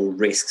no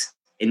risks,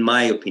 in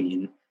my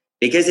opinion,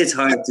 because it's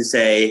hard to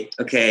say,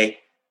 okay,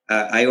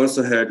 I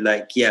also heard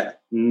you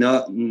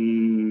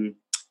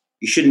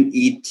shouldn't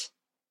eat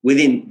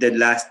within the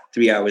last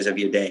 3 hours of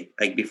your day,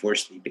 like before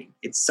sleeping.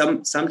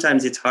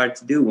 Sometimes it's hard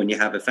to do when you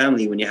have a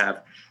family, when you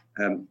have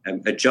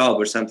a job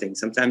or something.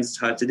 Sometimes it's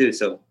hard to do.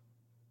 So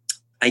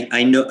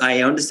I know,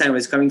 I understand where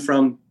it's coming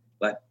from,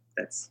 but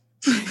that's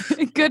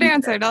good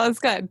answer. No, that's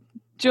good.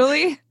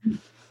 Julie?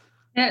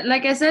 Yeah,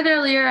 like I said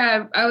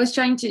earlier, I'm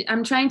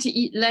trying to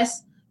eat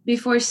less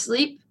before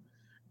sleep.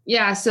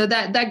 Yeah, so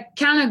that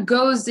kind of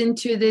goes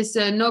into this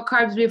no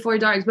carbs before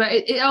dark, but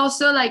it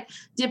also like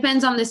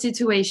depends on the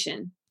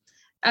situation.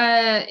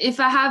 If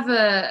I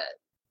have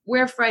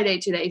we're Friday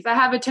today. If I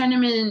have a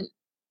tournament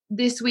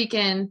this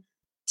weekend,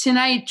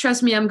 tonight,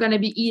 trust me, I'm going to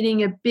be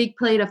eating a big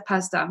plate of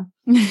pasta.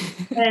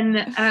 and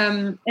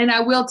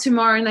I will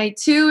tomorrow night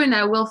too, and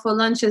I will for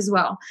lunch as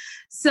well.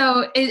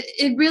 So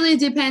it really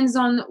depends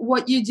on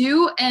what you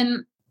do.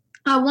 And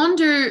I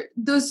wonder,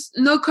 those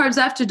no carbs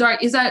after dark,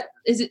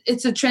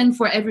 it's a trend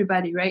for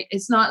everybody, right?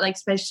 It's not like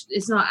special,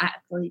 it's not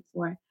athlete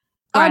for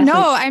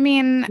no, I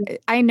mean,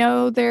 I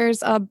know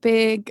there's a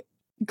big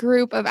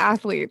group of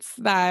athletes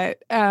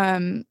that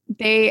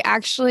they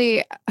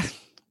actually,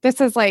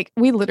 this is like,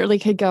 we literally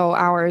could go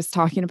hours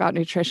talking about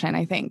nutrition,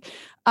 I think.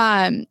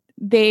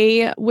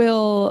 They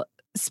will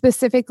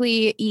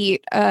specifically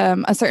eat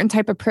a certain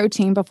type of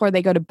protein before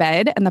they go to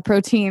bed, and the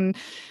protein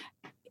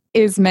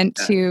is meant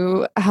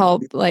to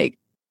help like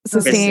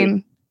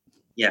sustain.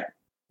 Yeah.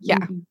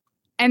 Mm-hmm.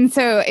 And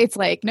so it's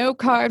like no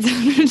carbs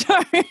after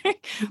dark.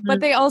 But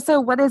they also,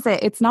 what is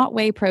it? It's not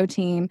whey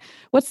protein.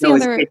 What's the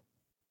other?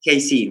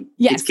 Casein.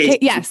 Yes.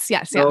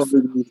 Yes. No,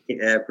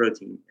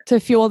 protein. To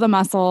fuel the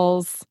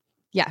muscles.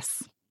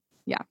 Yes.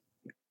 Yeah.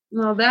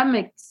 Well,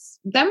 that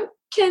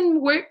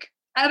can work.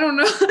 I don't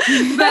know.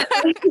 But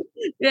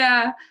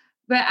yeah.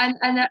 But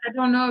I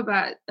don't know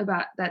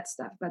about that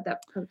stuff, about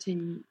that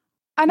protein.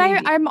 And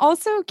I'm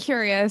also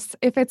curious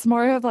if it's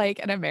more of like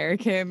an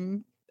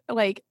American,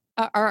 like,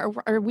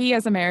 are we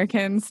as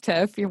Americans,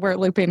 Tiff,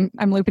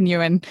 I'm looping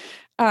you in,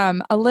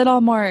 a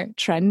little more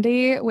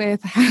trendy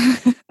with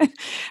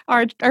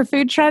our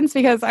food trends?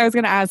 Because I was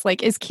going to ask,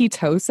 like, is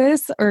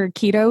ketosis or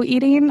keto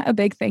eating a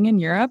big thing in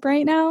Europe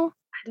right now?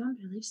 I don't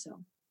believe so.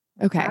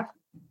 Okay.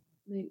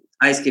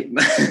 I skip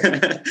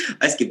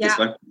this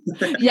one.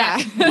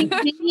 Yeah.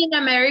 In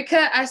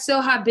America, I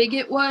saw how big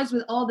it was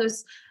with all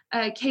those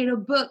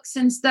keto books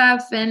and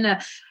stuff,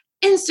 and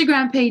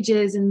Instagram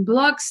pages and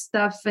blog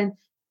stuff, and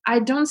I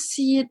don't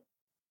see it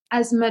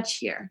as much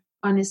here,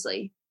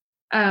 honestly.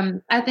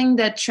 I think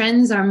that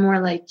trends are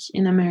more like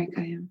in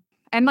America. Yeah.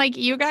 And like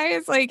you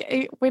guys,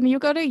 like when you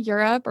go to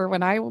Europe, or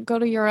when I go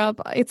to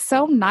Europe, it's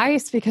so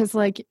nice because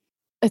like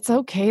it's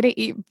okay to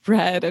eat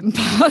bread and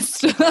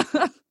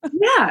pasta.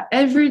 Yeah,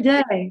 every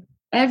day.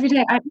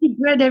 I eat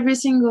bread every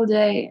single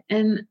day.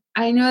 And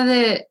I know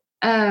that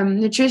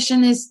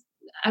nutrition is,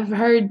 I've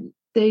heard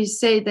they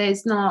say that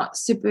it's not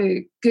super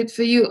good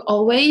for you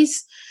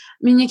always.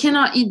 I mean, you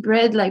cannot eat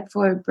bread like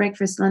for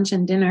breakfast, lunch,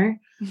 and dinner.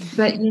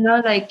 But,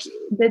 like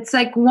that's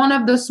like one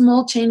of those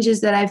small changes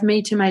that I've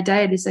made to my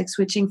diet is like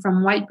switching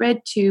from white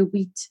bread to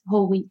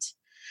whole wheat.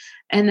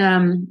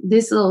 And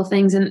these little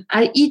things. And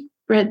I eat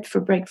bread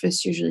for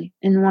breakfast usually,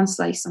 and one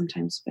slice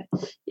sometimes. But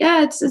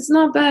yeah, it's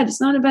not bad.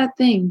 It's not a bad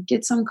thing.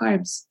 Get some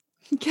carbs.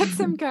 Get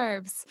some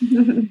carbs.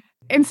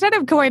 Instead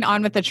of going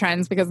on with the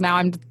trends, because now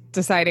I'm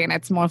deciding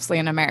it's mostly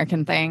an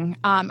American thing,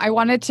 I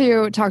wanted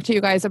to talk to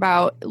you guys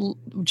about,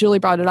 Julie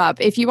brought it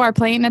up, if you are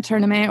playing a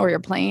tournament or you're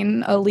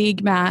playing a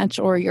league match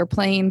or you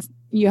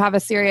have a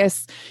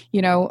serious,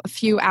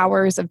 few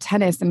hours of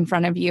tennis in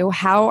front of you,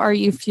 how are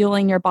you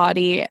fueling your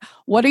body?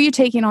 What are you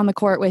taking on the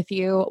court with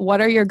you?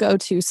 What are your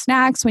go-to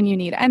snacks when you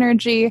need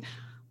energy?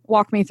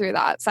 Walk me through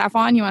that.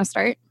 Safwan, you want to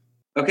start?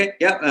 Okay,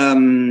 yeah.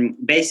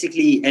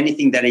 Basically,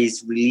 anything that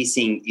is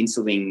releasing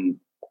insulin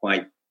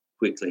quite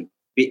quickly.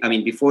 I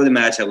mean, before the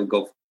match, I would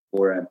go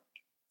for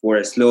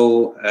a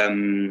slow,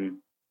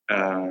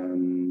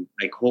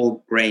 like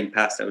whole grain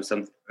pasta or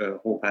some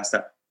whole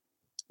pasta.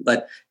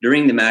 But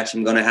during the match,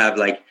 I'm gonna have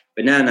like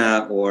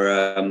banana or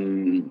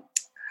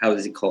how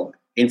is it called?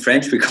 In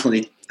French, we call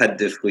it pâte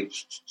de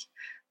fruits.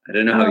 I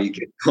don't know how you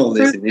can call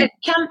this in English.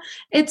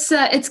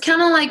 It's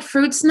kind of like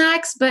fruit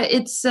snacks, but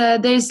it's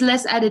there's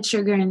less added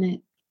sugar in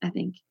it, I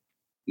think.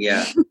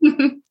 Yeah.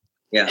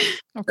 Yeah.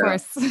 Of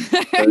course.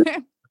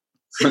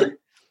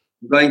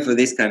 Going for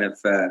this kind of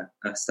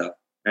stuff,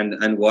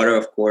 and water,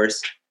 of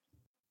course.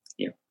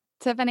 Yeah.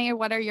 Tiffany,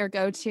 what are your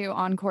go-to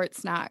on-court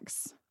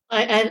snacks?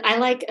 I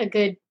like a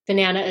good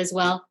banana as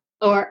well.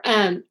 Or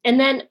and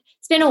then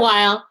it's been a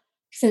while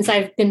since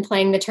I've been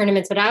playing the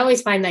tournaments, but I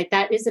always find like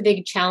that is a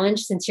big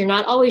challenge since you're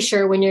not always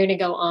sure when you're going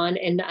to go on.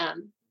 And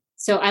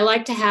so I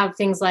like to have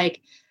things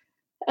like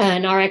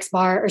an RX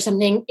bar or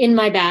something in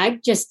my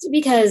bag, just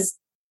because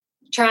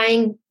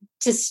trying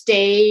to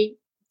stay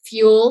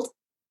fueled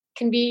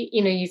can be,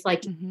 you've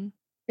like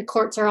the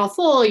courts are all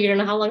full. You don't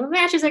know how long the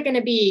matches are going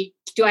to be.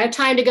 Do I have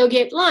time to go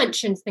get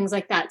lunch and things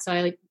like that?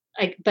 So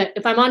but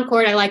if I'm on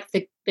court, I like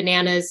the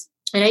bananas,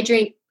 and I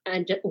drink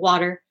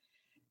water,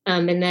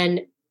 and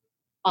then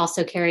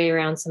also carry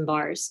around some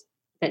bars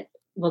that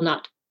will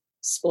not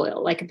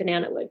spoil like a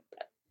banana would.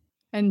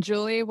 And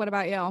Julie, what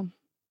about you?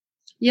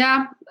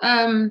 Yeah,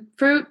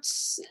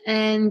 fruits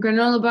and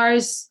granola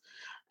bars.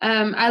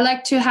 I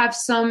like to have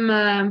some,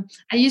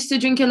 I used to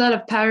drink a lot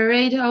of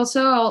Powerade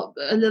also,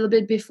 a little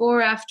bit before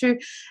or after.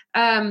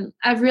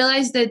 I've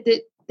realized that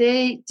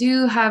they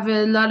do have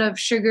a lot of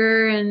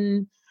sugar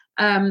and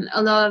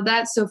a lot of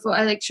that. So for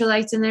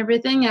electrolytes and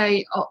everything,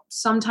 I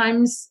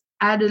sometimes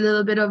add a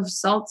little bit of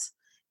salt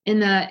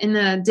in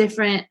a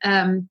different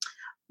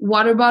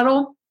water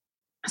bottle.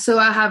 So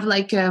I have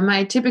like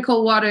my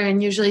typical water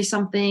and usually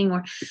something,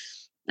 or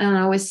I don't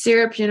know, with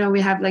syrup, we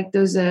have like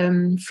those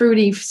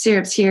fruity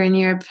syrups here in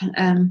Europe.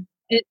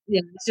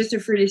 It's just a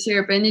fruity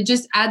syrup, and it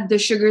just add the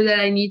sugar that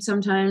I need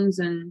sometimes.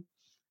 And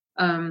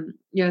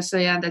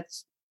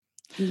that's.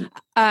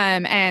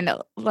 And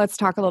let's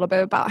talk a little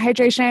bit about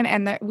hydration.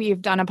 And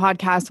we've done a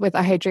podcast with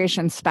a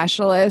hydration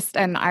specialist,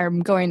 and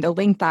I'm going to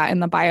link that in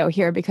the bio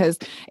here because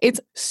it's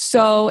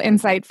so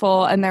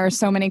insightful. And there are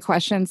so many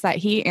questions that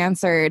he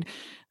answered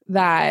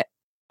that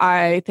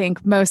I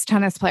think most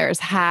tennis players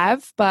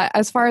have. But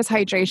as far as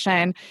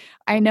hydration,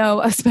 I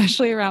know,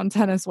 especially around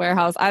Tennis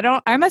Warehouse,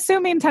 I'm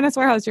assuming Tennis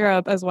Warehouse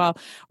Europe as well,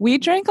 we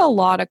drink a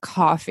lot of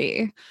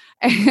coffee.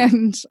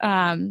 And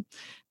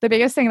the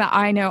biggest thing that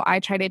I know I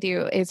try to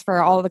do is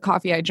for all the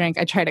coffee I drink,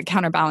 I try to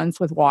counterbalance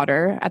with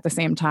water at the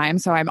same time.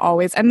 So I'm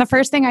always, and the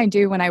first thing I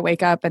do when I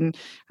wake up, and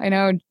I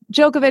know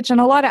Djokovic and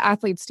a lot of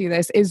athletes do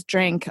this, is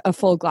drink a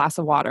full glass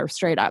of water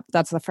straight up.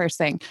 That's the first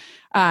thing.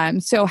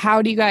 So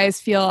how do you guys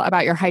feel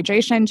about your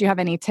hydration? Do you have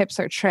any tips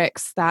or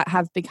tricks that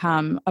have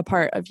become a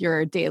part of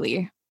your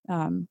daily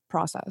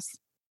process?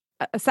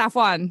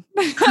 Safwan,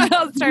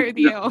 I'll start with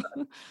you.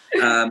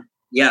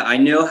 Yeah, I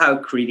know how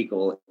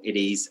critical it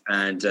is.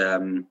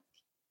 And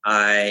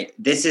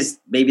this is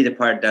maybe the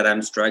part that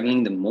I'm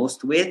struggling the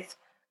most with.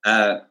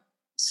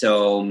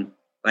 So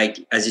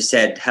like, as you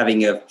said,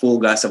 having a full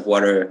glass of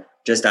water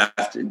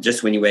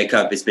just when you wake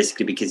up is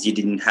basically because you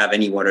didn't have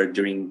any water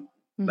during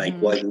like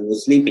while you were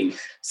sleeping.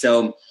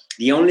 So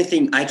the only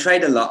thing, I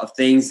tried a lot of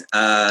things,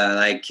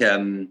 like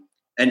an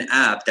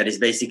app that is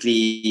basically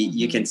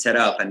you can set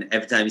up, and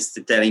every time it's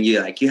telling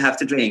you like you have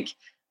to drink,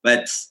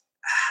 but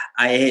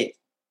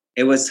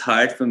it was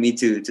hard for me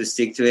to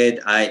stick to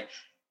it.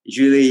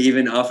 Julie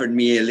even offered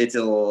me a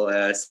little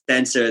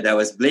sensor that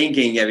was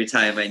blinking every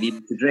time I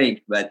needed to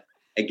drink, but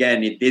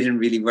again, it didn't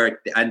really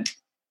work. And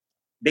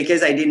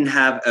because I didn't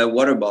have a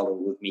water bottle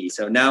with me,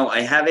 so now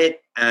I have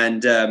it,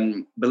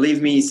 and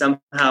believe me,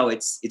 somehow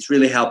it's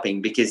really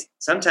helping, because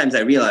sometimes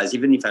I realize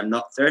even if I'm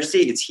not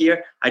thirsty, it's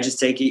here. I just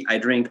take it, I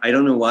drink. I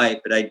don't know why,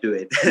 but I do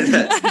it.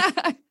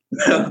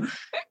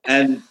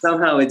 And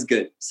somehow it's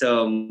good.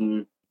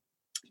 So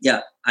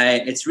yeah,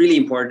 it's really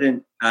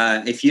important.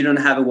 If you don't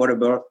have a water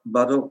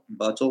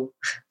bottle,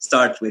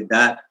 start with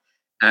that.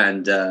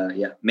 And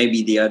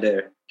maybe the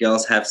other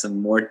girls have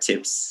some more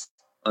tips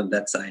on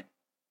that side.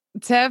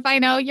 Tiff, I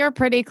know you're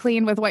pretty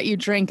clean with what you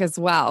drink as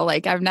well.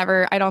 Like I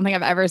don't think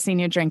I've ever seen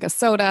you drink a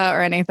soda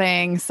or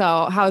anything.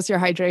 So how's your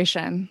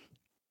hydration?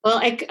 Well,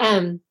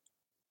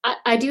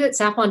 I do what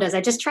Safwan does.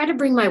 I just try to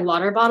bring my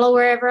water bottle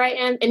wherever I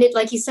am. And it,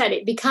 like you said,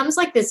 it becomes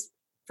like this,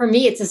 for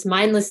me, it's this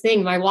mindless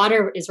thing. My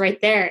water is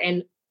right there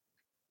and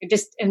I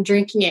just am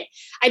drinking it.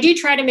 I do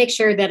try to make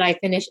sure that I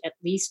finish at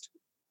least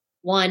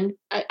one.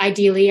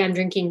 Ideally, I'm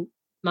drinking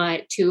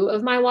 2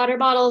 of my water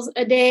bottles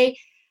a day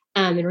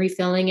and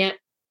refilling it.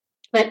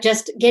 But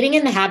just getting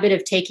in the habit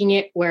of taking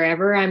it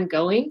wherever I'm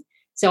going.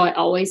 So I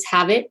always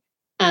have it.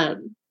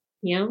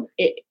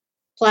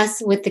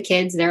 Plus with the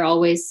kids, they're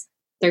always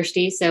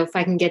thirsty. So if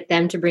I can get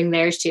them to bring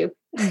theirs too,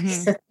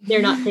 so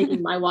they're not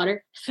taking my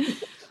water.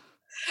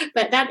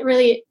 But that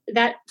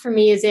for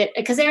me is it.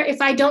 Because if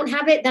I don't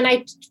have it, then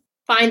I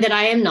find that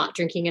I am not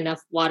drinking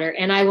enough water,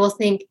 and I will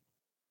think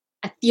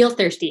I feel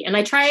thirsty, and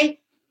I try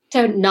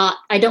to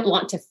I don't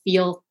want to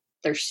feel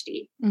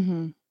thirsty.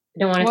 Mm-hmm. I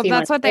don't want to feel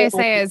that's what they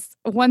say is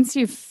once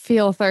you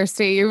feel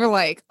thirsty, you're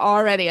like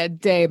already a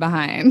day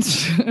behind.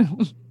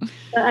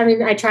 I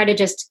mean, I try to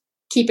just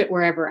keep it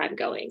wherever I'm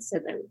going, so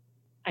then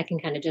I can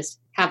kind of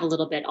just have a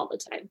little bit all the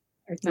time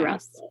or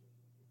throughout the day.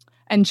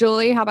 And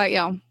Julie, how about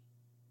you?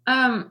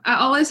 I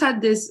always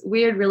had this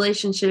weird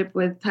relationship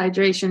with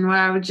hydration where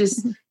I was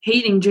just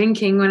hating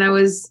drinking when I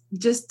was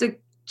just a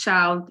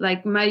child.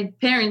 Like my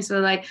parents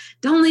were like,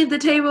 don't leave the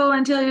table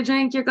until you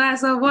drink your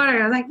glass of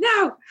water. I was like,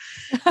 no.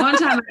 One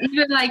time I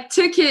even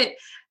took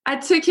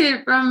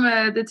it from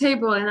the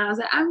table, and I was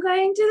like, I'm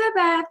going to the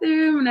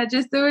bathroom, and I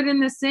just threw it in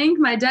the sink.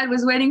 My dad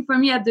was waiting for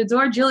me at the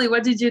door. Julie,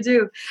 what did you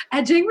do?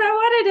 I drank my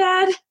water,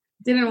 Dad.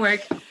 Didn't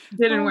work.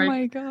 Oh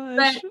my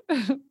gosh.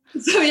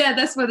 So yeah,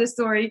 that's for the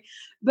story.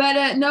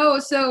 But no,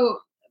 so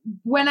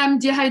when I'm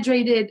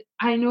dehydrated,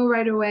 I know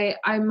right away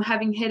I'm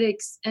having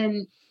headaches,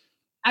 and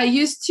I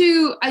used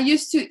to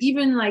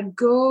even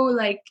go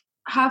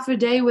half a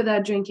day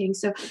without drinking.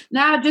 So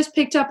now I've just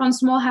picked up on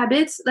small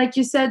habits. Like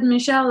you said,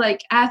 Michelle,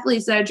 like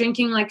athletes that are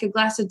drinking a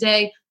glass a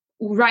day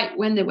right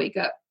when they wake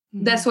up.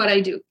 Mm-hmm. That's what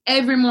I do.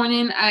 Every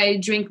morning I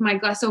drink my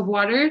glass of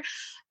water.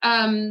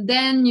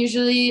 Then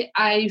usually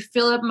I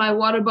fill up my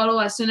water bottle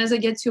as soon as I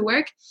get to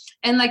work.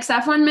 And like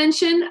Safwan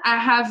mentioned, I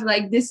have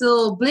this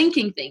little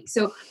blinking thing.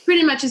 So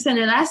pretty much it's an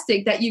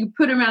elastic that you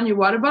put around your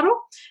water bottle.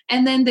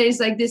 And then there's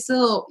this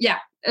little,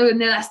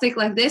 an elastic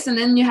like this. And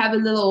then you have a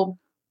little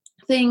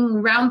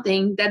round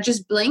thing that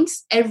just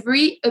blinks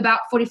every about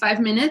 45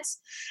 minutes.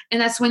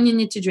 And that's when you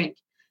need to drink.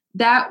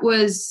 That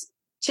was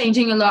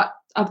changing a lot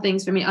of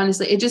things for me,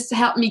 honestly. It just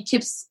helped me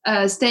keep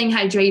staying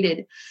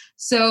hydrated.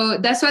 So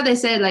that's why they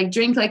said, like,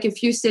 drink like a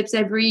few sips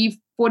every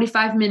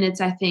 45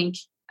 minutes, I think.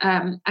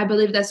 I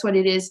believe that's what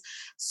it is.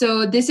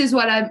 So this is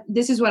what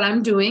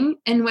I'm doing.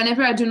 And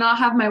whenever I do not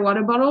have my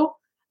water bottle,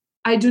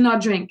 I do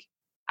not drink.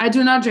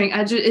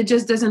 It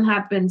just doesn't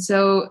happen.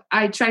 So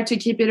I try to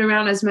keep it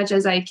around as much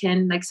as I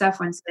can. Like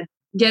Safwan said,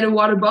 get a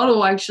water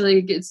bottle.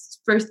 Actually,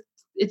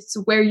 it's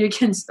where you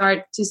can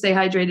start to stay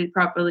hydrated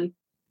properly.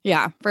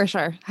 Yeah, for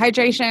sure.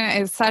 Hydration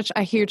is such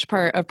a huge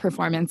part of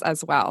performance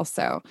as well.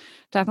 So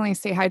definitely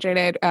stay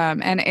hydrated.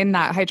 And in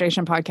that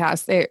hydration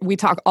podcast, we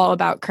talk all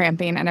about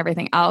cramping and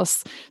everything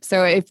else.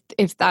 So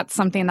if that's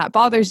something that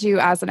bothers you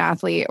as an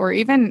athlete, or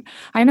even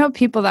I know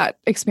people that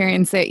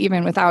experience it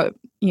even without,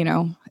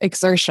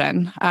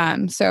 exertion.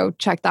 So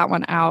check that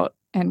one out.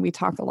 And we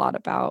talk a lot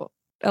about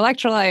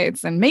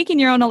electrolytes and making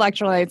your own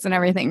electrolytes and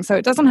everything. So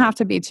it doesn't have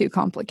to be too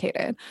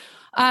complicated.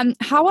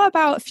 How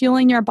about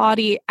fueling your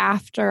body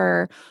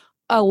after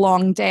a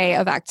long day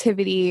of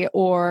activity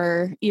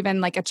or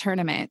even like a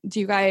tournament? Do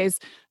you guys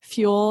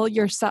fuel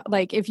yourself?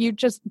 Like if you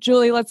just,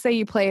 Julie, let's say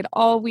you played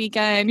all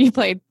weekend, you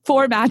played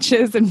 4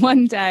 matches in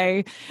one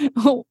day,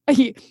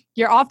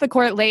 you're off the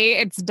court late,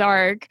 it's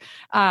dark.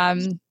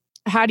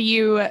 How do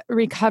you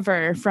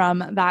recover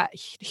from that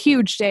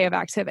huge day of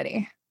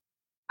activity?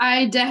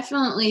 I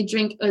definitely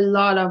drink a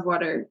lot of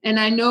water. And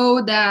I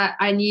know that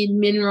I need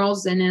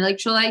minerals and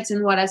electrolytes.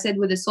 And what I said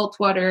with the salt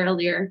water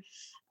earlier,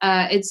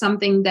 it's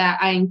something that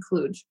I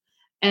include.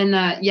 And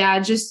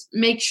just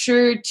make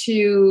sure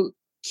to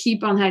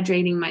keep on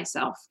hydrating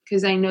myself,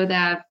 because I know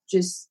that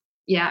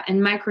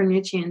and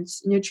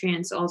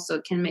nutrients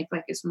also can make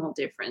like a small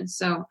difference.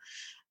 So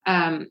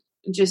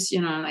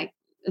like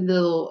a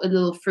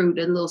little fruit,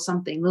 a little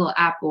something, a little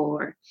apple,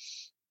 or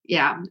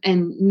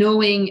and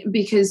knowing,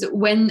 because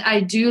when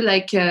I do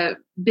like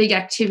big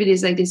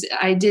activities like this,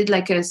 I did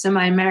like a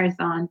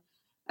semi-marathon,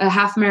 a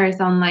half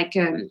marathon like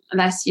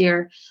last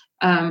year,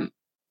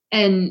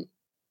 and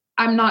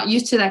I'm not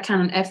used to that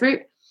kind of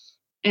effort.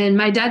 And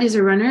my dad is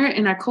a runner,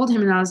 and I called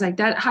him and I was like,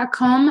 Dad, how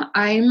come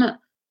I'm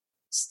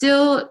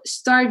still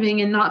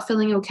starving and not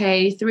feeling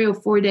okay 3 or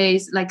 4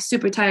 days, like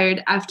super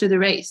tired after the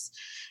race?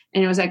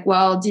 And it was like,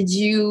 well, did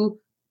you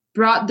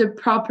brought the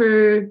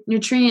proper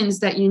nutrients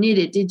that you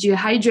needed? Did you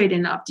hydrate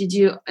enough?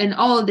 And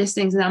all of these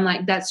things? And I'm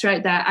like, that's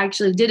right, that I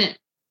actually didn't.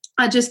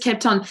 I just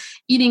kept on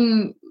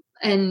eating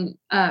and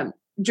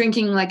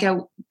drinking like I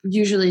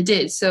usually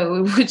did.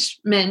 So, which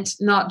meant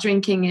not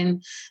drinking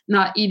and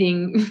not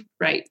eating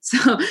right.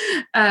 So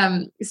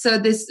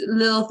this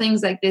little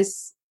things like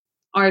this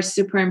are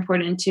super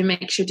important to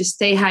make sure to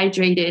stay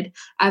hydrated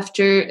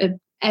after an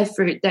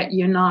effort that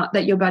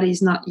your body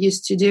is not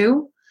used to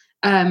do.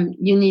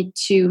 You need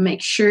to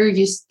make sure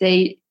you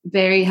stay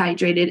very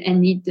hydrated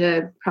and need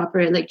the proper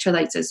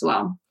electrolytes as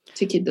well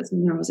to keep those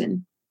minerals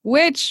in.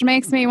 Which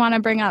makes me want to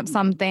bring up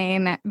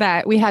something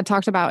that we had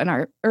talked about in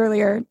our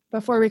earlier,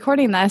 before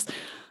recording this,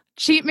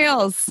 cheat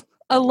meals.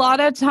 A lot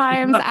of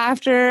times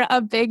after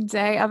a big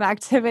day of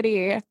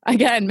activity,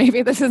 again,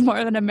 maybe this is more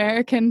of an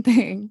American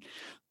thing,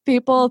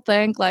 people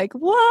think like,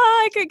 what,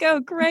 I could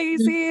go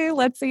crazy.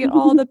 Let's eat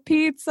all the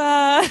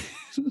pizza.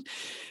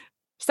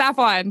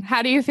 Safwan,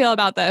 how do you feel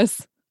about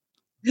this?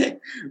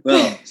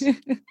 Well,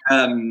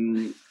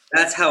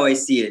 that's how I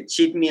see it.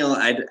 Cheat meal,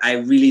 I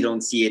really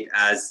don't see it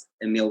as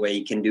a meal where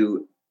you can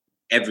do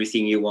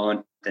everything you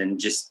want and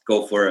just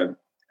go for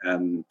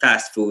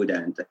fast food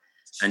and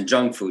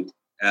junk food.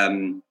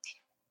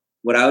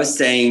 What I was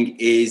saying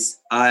is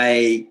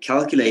I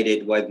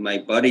calculated what my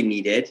body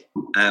needed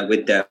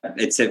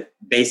it's a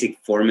basic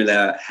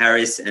formula,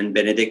 Harris and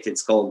Benedict,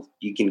 it's called.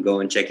 You can go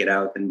and check it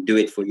out and do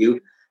it for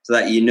you so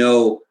that you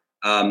know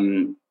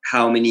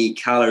how many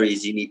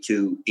calories you need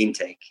to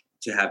intake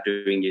to have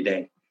during your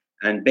day.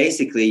 And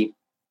basically,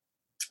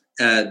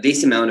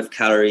 this amount of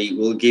calorie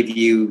will give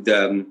you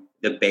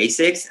the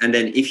basics. And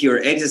then if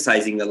you're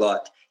exercising a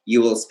lot,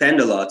 you will spend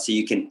a lot so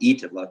you can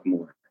eat a lot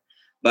more.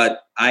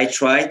 But I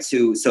try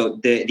to, so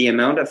the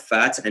amount of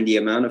fat and the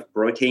amount of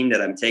protein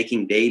that I'm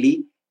taking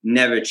daily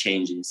never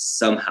changes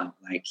somehow.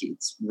 Like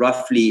it's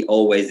roughly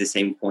always the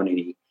same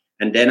quantity.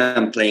 And then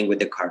I'm playing with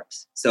the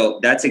carbs. So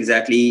that's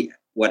exactly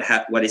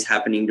what is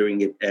happening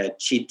during a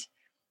cheat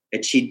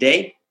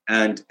day.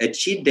 And a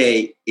cheat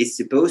day is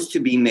supposed to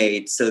be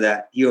made so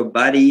that your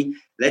body,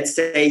 let's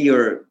say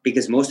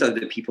because most of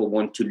the people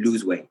want to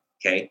lose weight,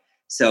 okay?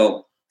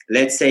 So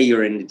let's say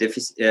you're in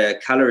a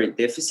calorie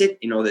deficit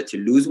in order to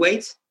lose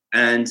weight.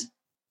 And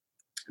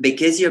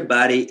because your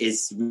body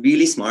is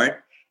really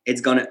smart,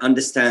 it's going to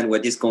understand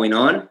what is going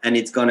on. And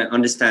it's going to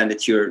understand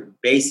that you're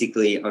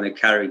basically on a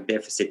calorie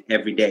deficit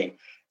every day.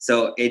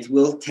 So it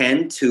will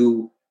tend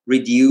to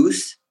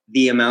reduce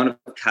the amount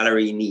of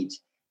calorie you need.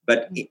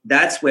 But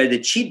that's where the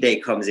cheat day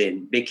comes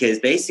in, because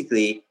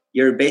basically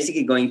you're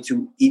going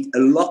to eat a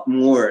lot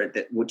more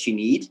than what you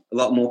need, a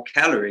lot more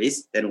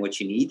calories than what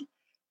you need.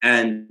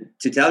 And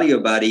to tell your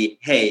body,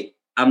 hey,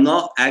 I'm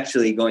not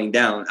actually going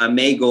down. I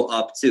may go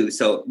up too.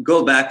 So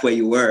go back where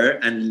you were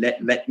and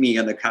let me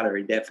on a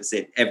calorie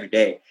deficit every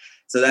day.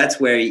 So that's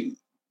why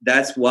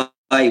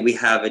we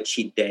have a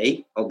cheat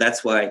day. Or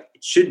that's why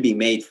it should be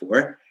made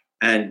for.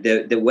 And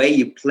the way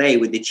you play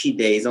with the cheat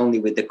day is only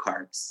with the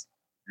carbs.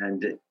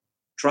 And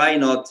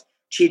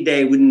cheat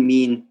day wouldn't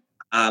mean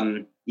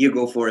you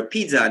go for a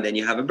pizza and then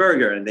you have a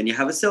burger and then you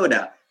have a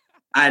soda.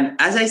 And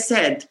as I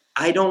said,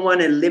 I don't want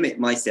to limit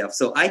myself.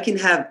 So I can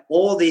have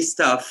all this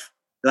stuff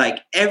like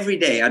every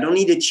day. I don't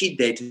need a cheat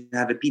day to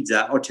have a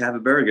pizza or to have a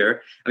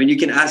burger. I mean, you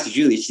can ask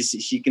Julie,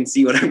 she can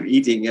see what I'm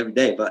eating every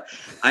day, but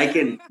I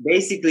can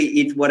basically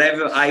eat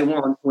whatever I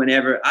want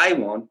whenever I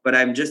want, but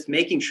I'm just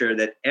making sure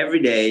that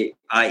every day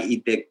I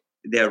eat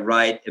the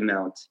right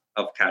amount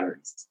of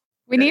calories.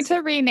 We need to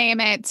rename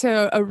it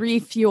to a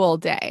refuel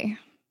day.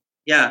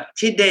 Yeah,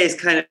 cheat day is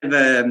kind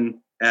of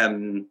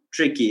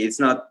tricky. It's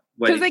not.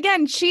 Because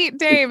again, cheat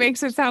day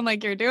makes it sound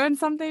like you're doing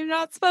something you're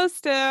not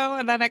supposed to.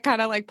 And then it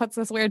kind of like puts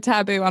this weird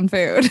taboo on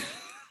food.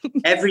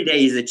 Every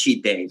day is a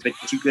cheat day, but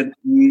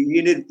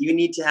you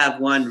need to have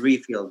one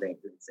refuel day.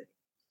 Let's say.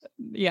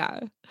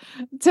 Yeah.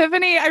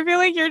 Tiffany, I feel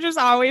like you're just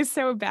always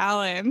so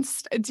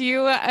balanced. Do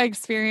you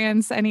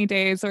experience any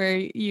days where,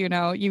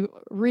 you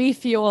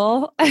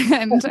refuel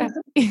and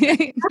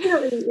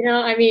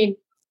I mean,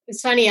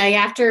 it's funny.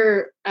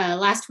 After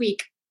last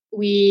week,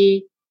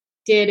 we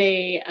did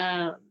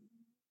a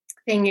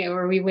thing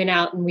where we went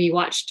out and we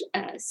watched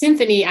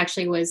symphony.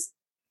 Actually, was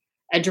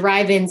a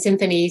drive-in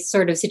symphony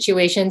sort of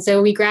situation.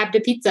 So we grabbed a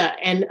pizza,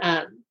 and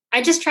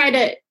I just try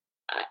to,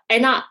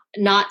 and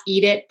not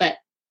eat it, but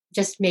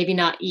just maybe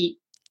not eat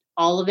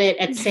all of it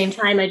at the same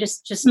time. I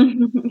just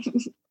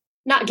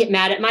not get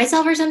mad at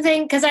myself or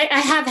something, because I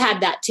have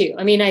had that too.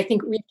 I mean, I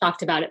think we've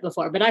talked about it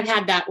before, but I've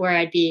had that where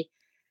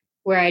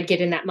I'd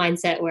get in that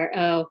mindset where,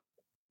 oh,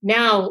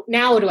 now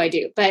what do I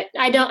do? But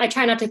I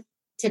try not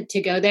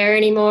to go there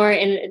anymore,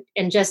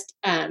 and just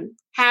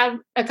have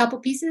a couple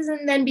pieces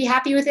and then be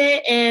happy with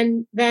it.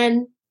 And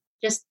then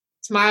just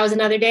tomorrow is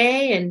another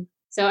day. And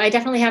so I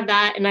definitely have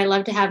that. And I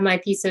love to have my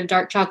piece of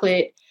dark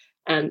chocolate.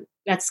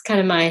 That's kind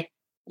of my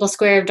little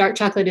square of dark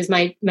chocolate is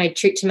my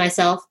treat to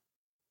myself.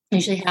 I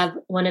usually have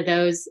one of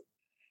those,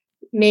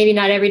 maybe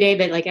not every day,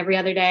 but like every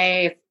other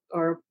day,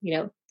 or,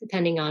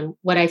 depending on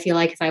what I feel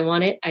like. If I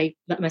want it, I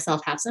let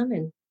myself have some,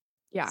 and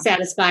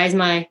satisfies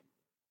my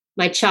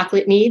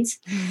chocolate needs,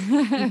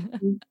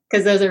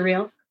 because those are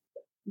real.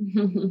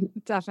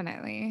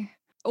 Definitely.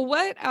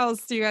 What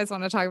else do you guys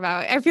want to talk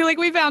about? I feel like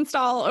we bounced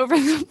all over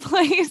the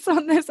place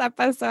on this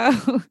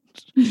episode.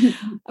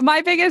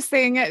 My biggest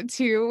thing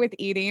too with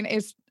eating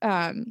is,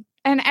 and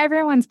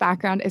everyone's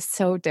background is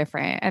so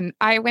different. And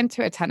I went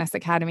to a tennis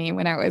academy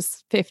when I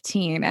was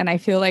 15, and I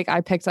feel like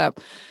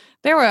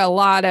there were a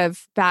lot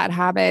of bad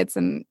habits,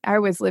 and I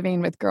was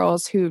living with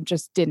girls who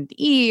just didn't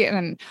eat,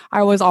 and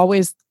I was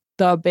always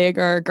the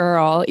bigger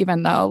girl,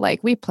 even though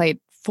like we played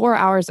 4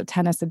 hours of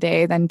tennis a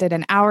day, then did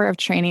an hour of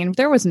training.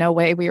 There was no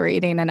way we were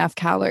eating enough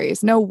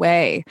calories. No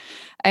way.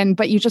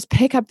 But you just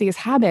pick up these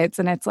habits,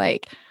 and it's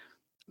like,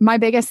 my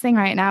biggest thing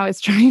right now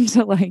is trying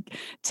to like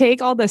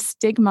take all the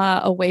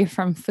stigma away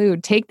from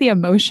food, take the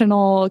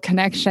emotional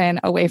connection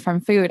away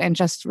from food, and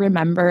just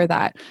remember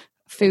that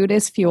food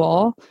is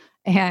fuel,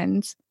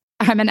 and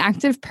I'm an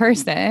active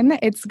person.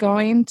 It's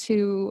going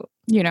to,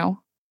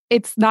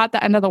 it's not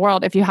the end of the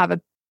world if you have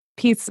a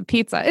piece of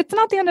pizza. It's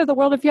not the end of the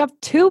world if you have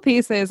 2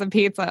 pieces of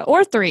pizza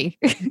or 3.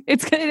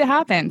 It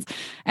happens.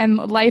 And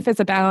life is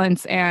a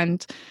balance.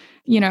 And,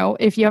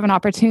 if you have an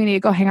opportunity to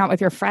go hang out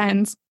with your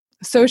friends,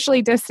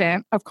 socially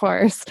distant, of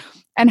course,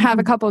 and have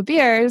a couple of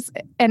beers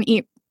and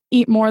eat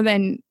more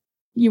than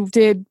you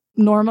did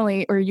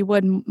normally, or you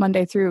would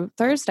Monday through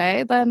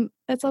Thursday, then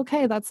it's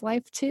okay. That's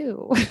life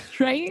too.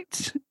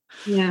 Right?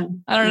 Yeah.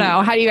 I don't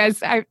know. How do you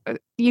guys,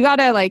 you got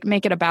to like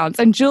make it a balance.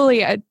 And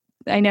Julie,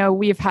 I know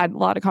we've had a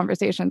lot of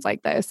conversations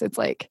like this. It's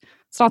like,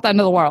 it's not the end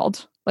of the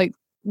world. Like,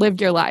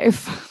 live your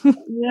life.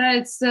 Yeah,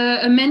 it's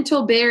a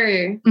mental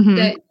barrier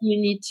that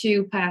you need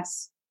to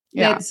pass.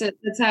 Yeah.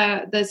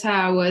 That's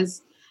how I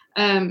was.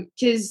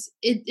 Because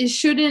it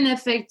shouldn't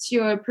affect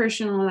your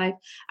personal life.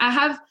 I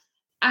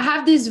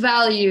have this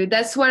value.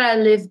 That's what I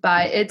live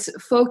by. It's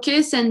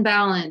focus and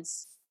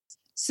balance.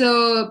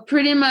 So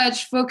pretty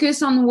much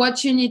focus on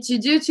what you need to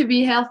do to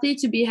be healthy,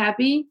 to be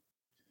happy.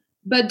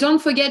 But don't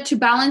forget to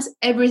balance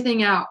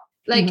everything out.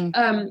 Like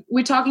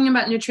we're talking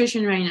about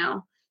nutrition right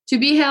now. To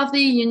be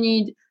healthy, you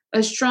need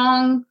a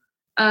strong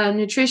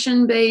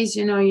nutrition base.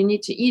 You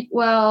need to eat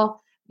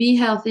well, be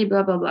healthy,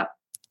 blah, blah, blah.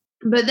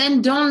 But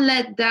then don't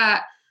let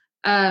that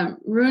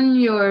ruin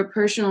your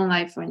personal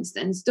life, for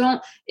instance.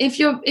 If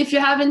you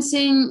haven't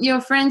seen your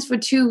friends for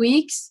 2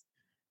 weeks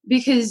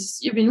because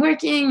you've been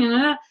working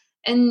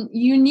and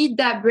you need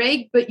that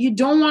break, but you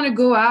don't want to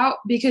go out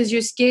because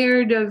you're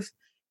scared of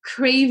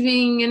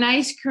craving an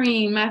ice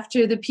cream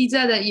after the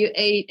pizza that you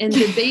ate and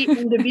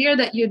the beer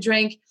that you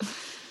drank,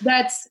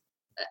 that's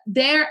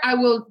there. I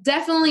will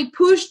definitely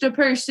push the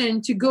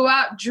person to go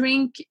out,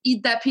 drink,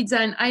 eat that pizza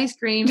and ice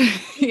cream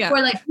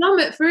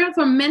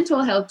for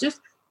mental health,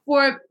 just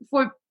for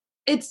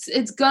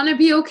it's gonna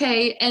be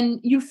okay,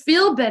 and you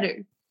feel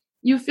better.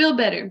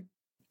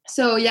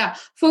 So yeah,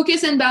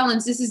 focus and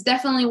balance. This is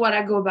definitely what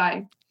I go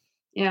by.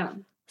 Yeah.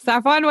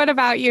 Safwan, what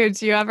about you?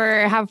 Do you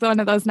ever have one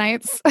of those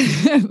nights?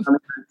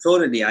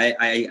 Totally. I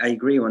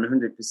agree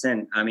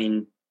 100%. I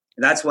mean,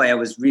 that's why I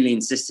was really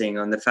insisting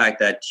on the fact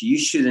that you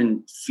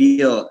shouldn't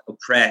feel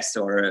oppressed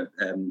or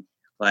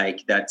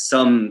like that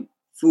some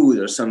food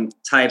or some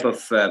type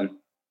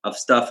of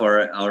stuff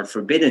are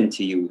forbidden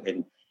to you.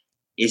 And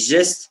it's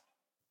just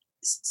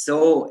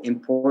so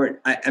important.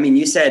 I mean,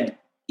 you said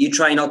you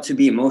try not to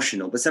be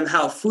emotional, but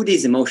somehow food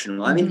is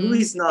emotional. I mean, who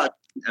is not?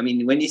 I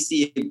mean, when you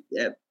see,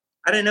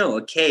 I don't know,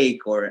 a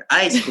cake or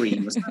ice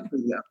cream or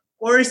something, of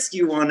course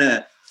you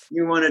wanna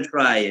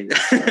try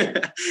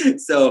it.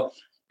 So,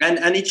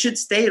 and it should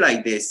stay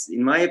like this,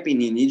 in my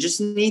opinion. You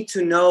just need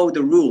to know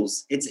the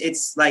rules.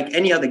 It's like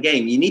any other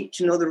game. You need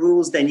to know the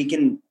rules, then you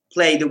can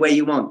play the way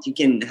you want. You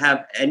can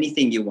have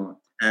anything you want,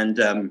 and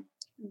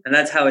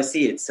that's how I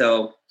see it.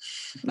 So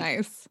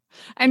nice.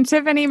 And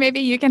Tiffany,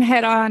 maybe you can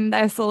hit on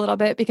this a little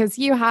bit because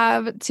you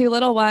have 2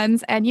 little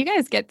ones and you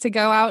guys get to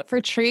go out for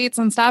treats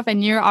and stuff.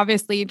 And you're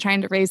obviously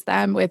trying to raise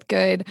them with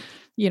good,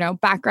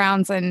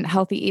 backgrounds and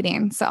healthy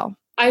eating. So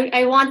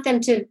I want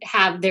them to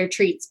have their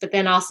treats, but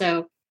then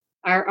also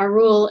our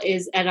rule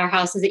is at our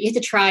house is that you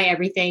have to try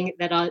everything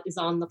that is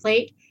on the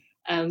plate.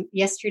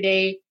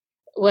 Yesterday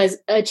was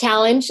a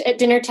challenge at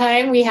dinner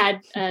time. We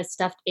had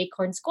stuffed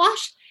acorn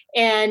squash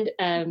and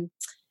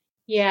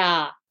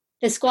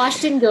the squash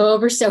didn't go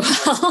over so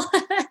well,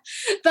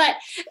 but,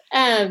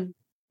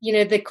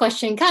 the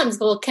question comes,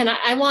 well,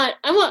 I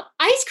want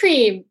ice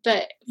cream,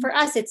 but for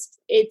us,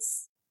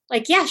 it's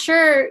like, yeah,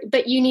 sure.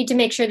 But you need to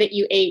make sure that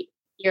you ate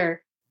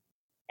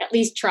at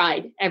least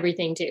tried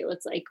everything too.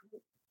 It's like,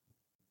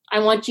 I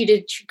want you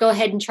to go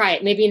ahead and try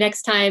it. Maybe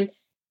next time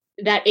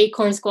that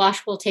acorn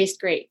squash will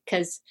taste great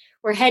because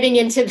we're heading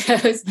into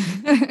those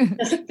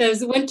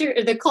winter,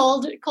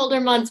 the colder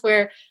months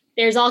where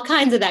there's all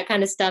kinds of that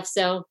kind of stuff.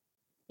 So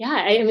yeah,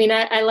 I mean,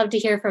 I love to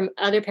hear from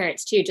other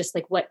parents too, just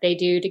like what they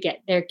do to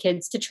get their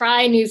kids to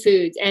try new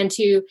foods and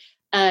to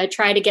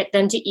try to get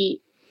them to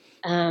eat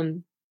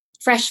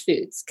fresh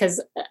foods. Because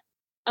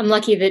I'm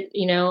lucky that,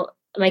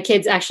 my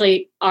kids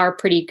actually are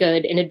pretty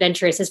good and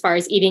adventurous as far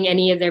as eating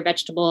any of their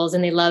vegetables,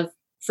 and they love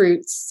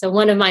fruits. So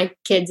one of my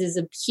kids is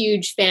a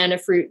huge fan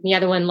of fruit, and the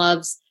other one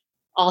loves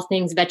all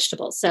things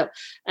vegetables. So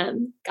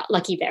got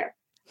lucky there.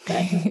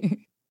 But,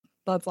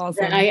 that's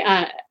awesome.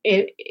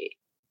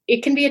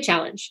 It can be a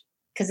challenge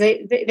because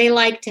they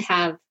like to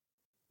have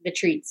the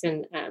treats,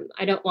 and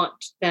I don't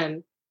want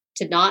them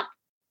to not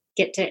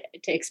get to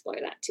explore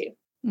that too.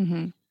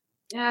 Mm-hmm.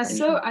 Yeah,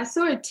 so I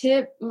saw a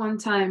tip one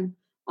time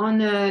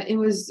on it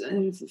was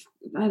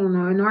I don't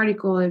know, an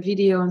article, a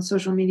video on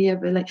social media,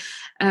 but like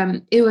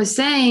it was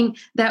saying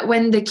that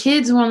when the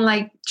kids want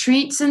like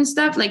treats and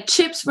stuff, like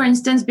chips for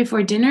instance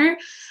before dinner,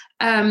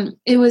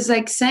 it was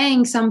like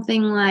saying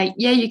something like,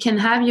 yeah, you can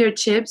have your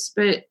chips,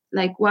 but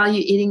like while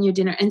you're eating your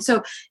dinner. And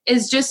so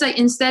it's just like,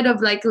 instead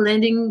of like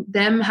letting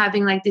them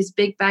having like this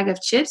big bag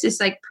of chips, it's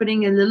like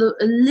putting a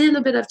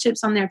little bit of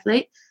chips on their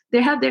plate.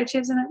 They have their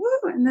chips and like, woo,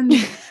 and then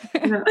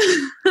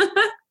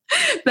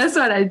that's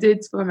what I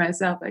did for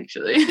myself,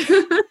 actually.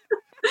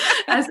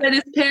 I said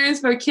it's parents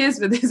for kids,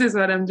 but this is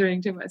what I'm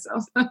doing to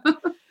myself.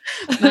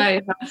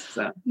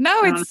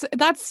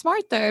 That's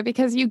smart though,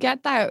 because you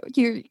get that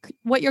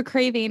what you're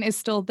craving is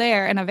still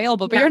there and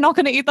available, but you're not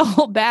going to eat the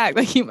whole bag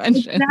like you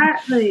mentioned.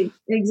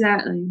 Exactly.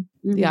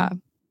 Mm-hmm. Yeah.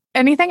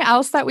 Anything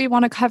else that we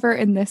want to cover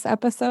in this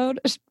episode?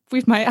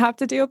 We might have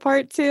to do a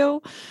part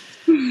 2.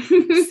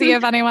 See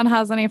if anyone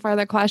has any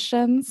further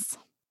questions.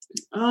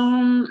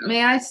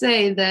 May I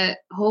say that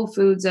whole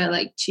foods are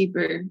like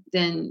cheaper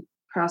than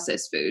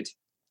processed food.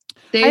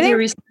 There's a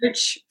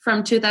research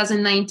from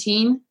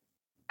 2019.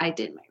 I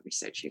did my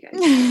research, you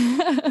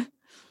guys.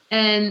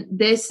 And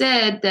they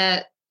said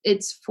that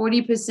it's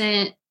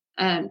 40%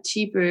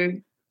 cheaper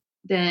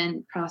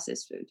than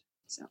processed food.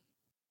 So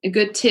a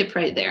good tip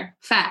right there.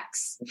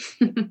 Facts.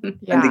 Yeah.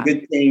 And the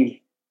good thing,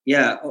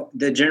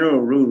 the general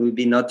rule would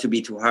be not to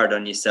be too hard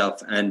on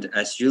yourself. And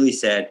as Julie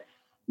said,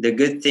 the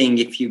good thing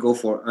if you go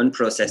for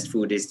unprocessed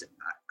food is,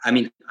 I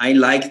mean, I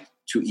like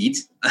to eat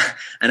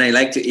and I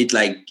like to eat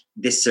like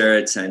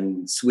desserts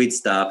and sweet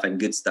stuff and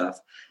good stuff.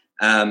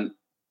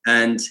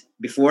 And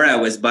before I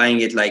was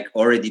buying it like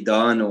already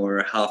done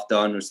or half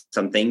done or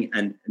something.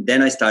 And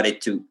then I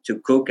started to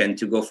cook and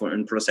to go for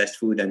unprocessed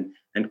food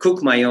and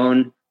cook my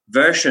own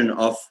version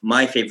of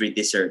my favorite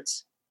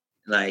desserts.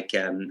 Like,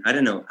 I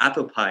don't know,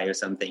 apple pie or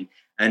something.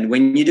 And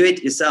when you do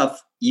it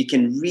yourself, you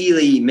can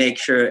really make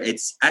sure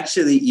it's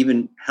actually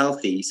even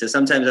healthy. So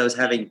sometimes I was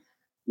having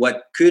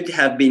what could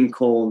have been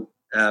called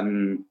a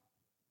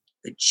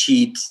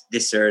cheat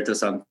dessert or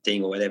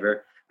something or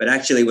whatever, but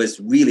actually was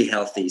really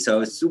healthy. So I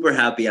was super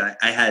happy. I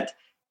had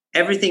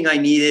everything I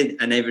needed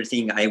and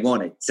everything I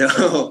wanted.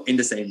 So in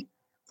the same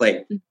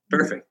plate.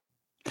 Perfect.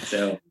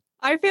 So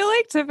I feel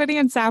like Tiffany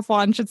and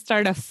Safwan should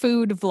start a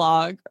food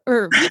vlog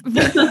or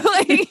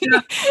like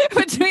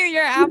between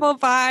your apple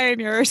pie and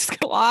your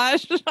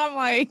squash. I'm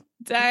like,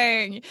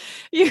 dang,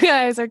 you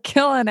guys are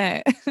killing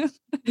it.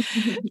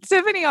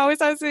 Tiffany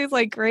always has these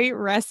like great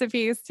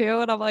recipes too.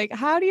 And I'm like,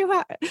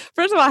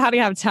 first of all, how do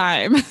you have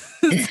time?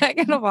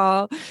 Second of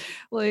all,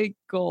 like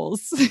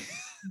goals.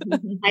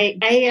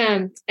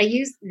 I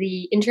use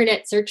the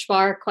internet search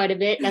bar quite a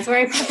bit. That's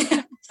where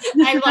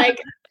I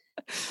like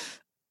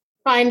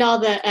find all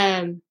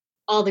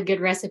the good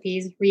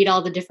recipes, read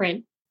all the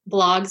different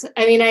blogs.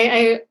 I mean,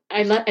 I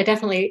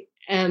definitely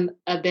am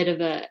a bit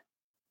of a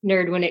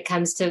nerd when it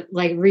comes to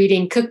like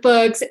reading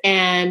cookbooks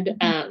and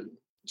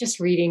just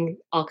reading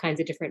all kinds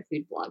of different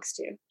food blogs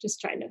too.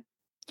 Just trying to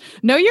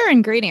know your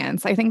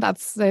ingredients. I think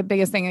that's the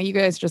biggest thing. You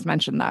guys just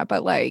mentioned that,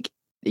 but like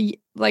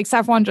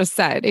Safwan just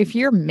said, if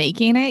you're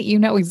making it, you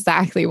know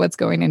exactly what's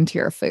going into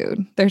your food.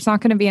 There's not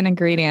going to be an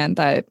ingredient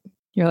that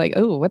you're like,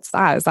 oh, what's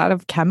that? Is that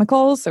of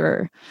chemicals?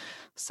 Or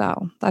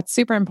so that's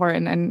super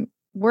important. And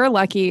we're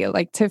lucky,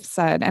 like Tiff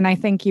said, and I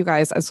think you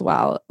guys as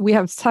well. We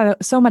have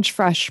so much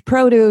fresh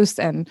produce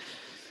and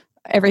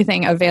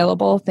everything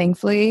available,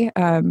 thankfully.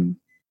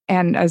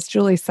 And as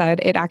Julie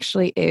said, it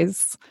actually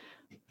is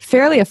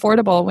fairly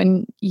affordable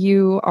when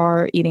you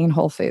are eating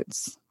whole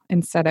foods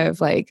instead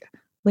of like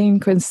lean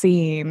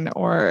cuisine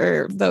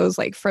or those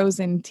like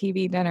frozen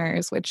TV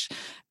dinners, which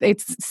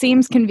it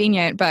seems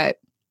convenient, but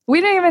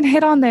we didn't even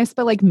hit on this,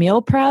 but like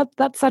meal prep,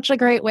 that's such a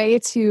great way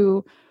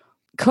to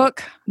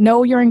cook,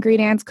 know your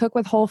ingredients, cook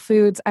with whole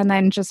foods, and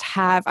then just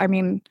have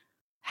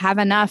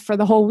enough for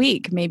the whole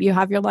week. Maybe you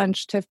have your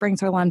lunch. Tiff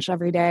brings her lunch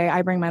every day.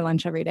 I bring my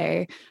lunch every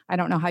day. I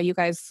don't know how you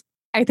guys,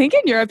 I think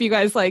in Europe, you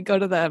guys like go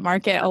to the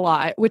market a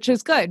lot, which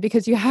is good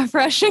because you have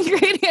fresh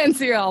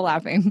ingredients. You're all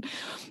laughing.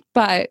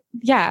 But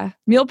yeah,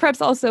 meal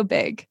prep's also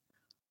big.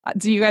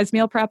 Do you guys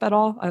meal prep at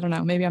all? I don't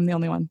know. Maybe I'm the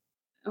only one.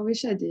 I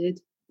wish I did.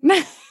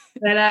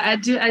 But I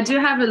do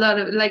have a lot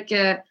of like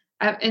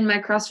in my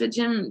CrossFit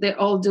gym, they're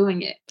all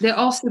doing it. They're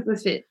all super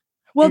fit.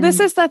 Well, this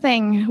is the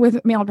thing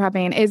with meal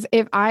prepping is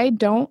if I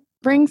don't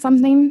bring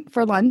something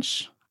for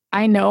lunch,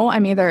 I know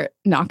I'm either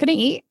not going to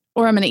eat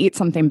or I'm going to eat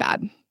something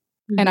bad.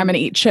 And I'm going to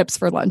eat chips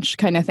for lunch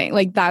kind of thing.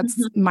 Like that's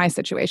my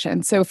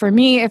situation. So for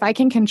me, if I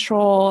can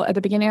control at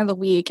the beginning of the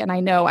week and I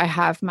know I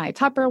have my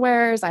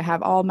Tupperwares, I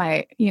have all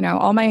my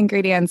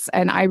ingredients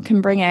and I can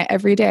bring it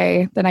every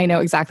day, then I know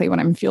exactly what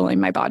I'm fueling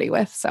my body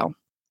with. So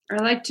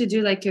I like to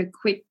do like a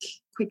quick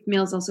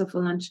meals also for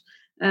lunch.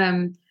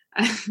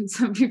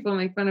 Some people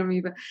make fun of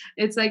me, but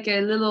it's like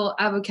a little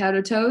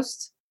avocado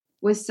toast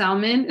with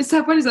salmon.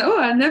 Someone's like, oh,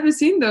 I've never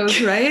seen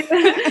those, right?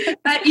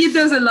 I eat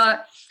those a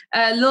lot.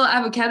 A little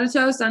avocado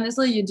toast.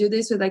 Honestly, you do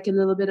this with like a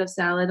little bit of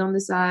salad on the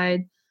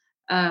side,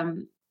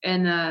 and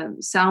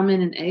salmon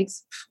and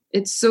eggs.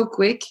 It's so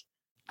quick.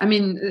 I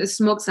mean,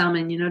 smoked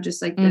salmon. Just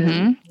like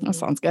that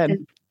sounds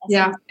good.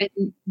 Yeah,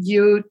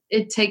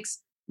 it takes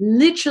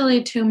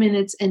literally 2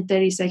 minutes and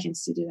 30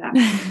 seconds to do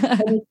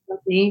that.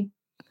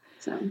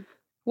 So.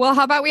 Well,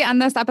 how about we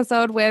end this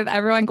episode with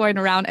everyone going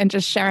around and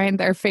just sharing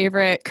their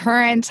favorite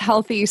current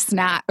healthy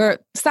snack? Or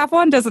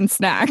Safwan doesn't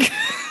snack.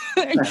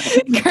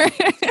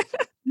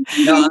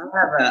 No,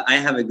 I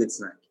have a good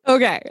snack.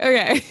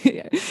 Okay.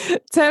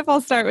 Tiff, I'll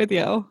start with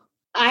you.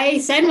 I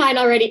said mine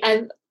already,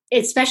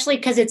 especially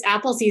because it's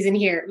apple season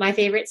here. My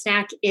favorite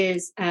snack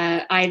is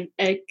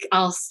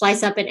I'll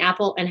slice up an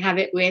apple and have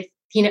it with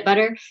peanut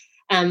butter.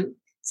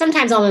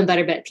 Sometimes almond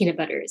butter, but peanut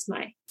butter is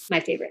my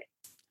favorite.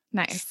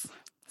 Nice.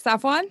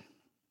 Safwan?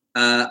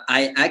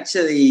 I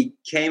actually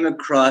came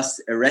across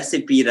a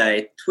recipe that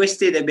I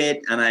twisted a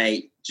bit and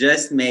I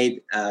just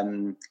made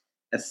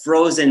a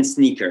frozen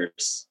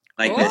Snickers.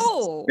 Like this.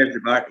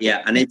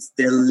 Yeah, and it's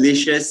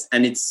delicious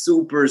and it's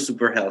super,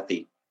 super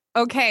healthy.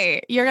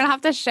 Okay, you're going to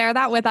have to share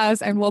that with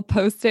us and we'll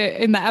post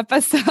it in the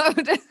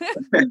episode.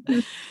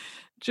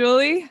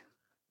 Julie?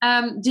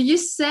 Do you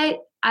say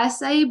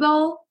acai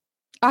bowl?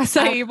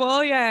 Acai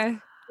bowl, yeah.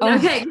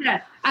 Okay,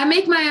 yeah. I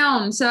make my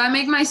own. So I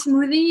make my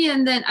smoothie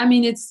and then, I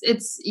mean,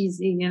 it's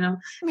easy, And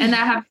I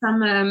have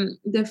some,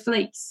 the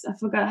flakes. I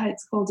forgot how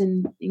it's called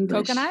in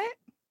English. Coconut?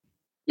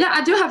 Yeah,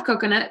 I do have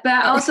coconut, but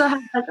I also have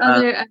like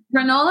other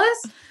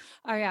granolas.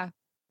 Oh, yeah.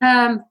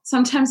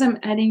 Sometimes I'm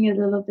adding a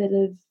little bit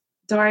of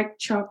dark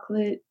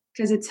chocolate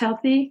because it's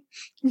healthy.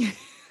 It's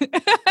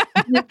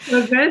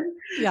so good.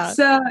 Yeah.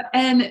 So,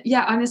 and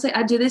yeah, honestly,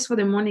 I do this for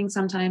the morning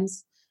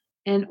sometimes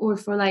or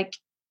for like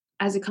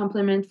as a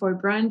compliment for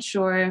brunch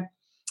or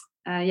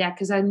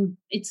because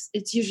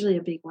it's usually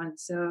a big one.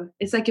 So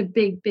it's like a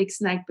big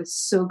snack, but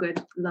so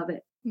good. Love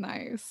it.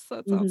 Nice.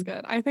 That sounds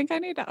good. I think I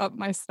need to up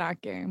my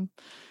snack game.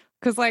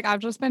 Because I've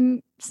just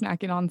been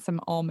snacking on some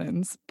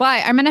almonds.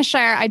 But I'm going to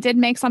share, I did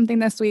make something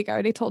this week. I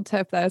already told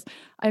Tiff this.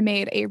 I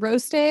made a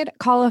roasted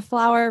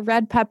cauliflower,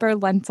 red pepper,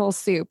 lentil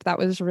soup. That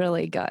was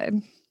really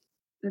good.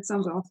 That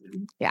sounds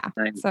awesome. Yeah.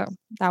 Nice. So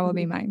that will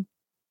be mine.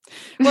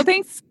 Well,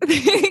 thanks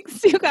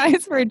you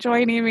guys for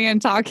joining me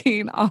and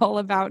talking all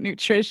about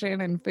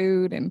nutrition and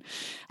food and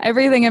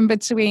everything in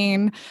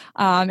between.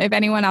 If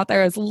anyone out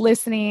there is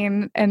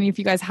listening and if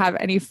you guys have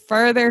any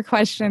further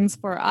questions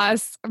for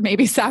us,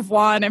 maybe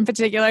Safwan in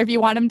particular, if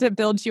you want him to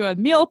build you a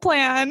meal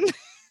plan,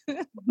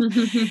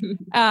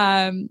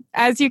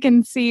 As you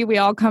can see, we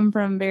all come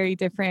from very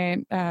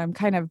different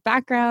kind of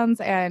backgrounds,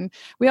 and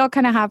we all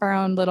kind of have our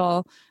own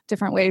little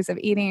different ways of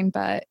eating,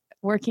 but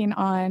working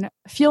on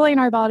fueling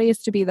our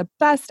bodies to be the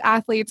best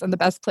athletes and the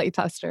best play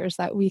testers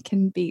that we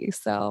can be.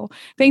 So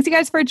thanks you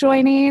guys for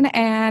joining,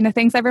 and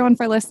thanks everyone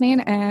for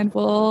listening, and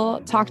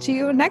we'll talk to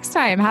you next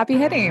time. Happy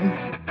hitting.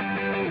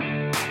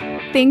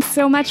 Thanks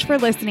so much for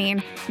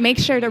listening. Make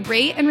sure to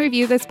rate and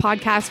review this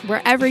podcast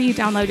wherever you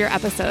download your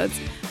episodes.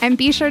 And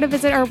be sure to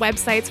visit our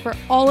websites for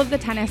all of the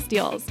tennis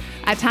deals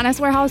at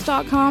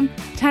tenniswarehouse.com,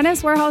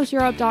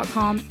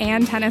 tenniswarehouseeurope.com,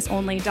 and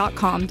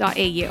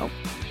tennisonly.com.au.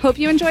 Hope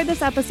you enjoyed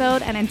this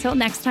episode, and until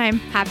next time,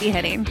 happy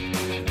hitting.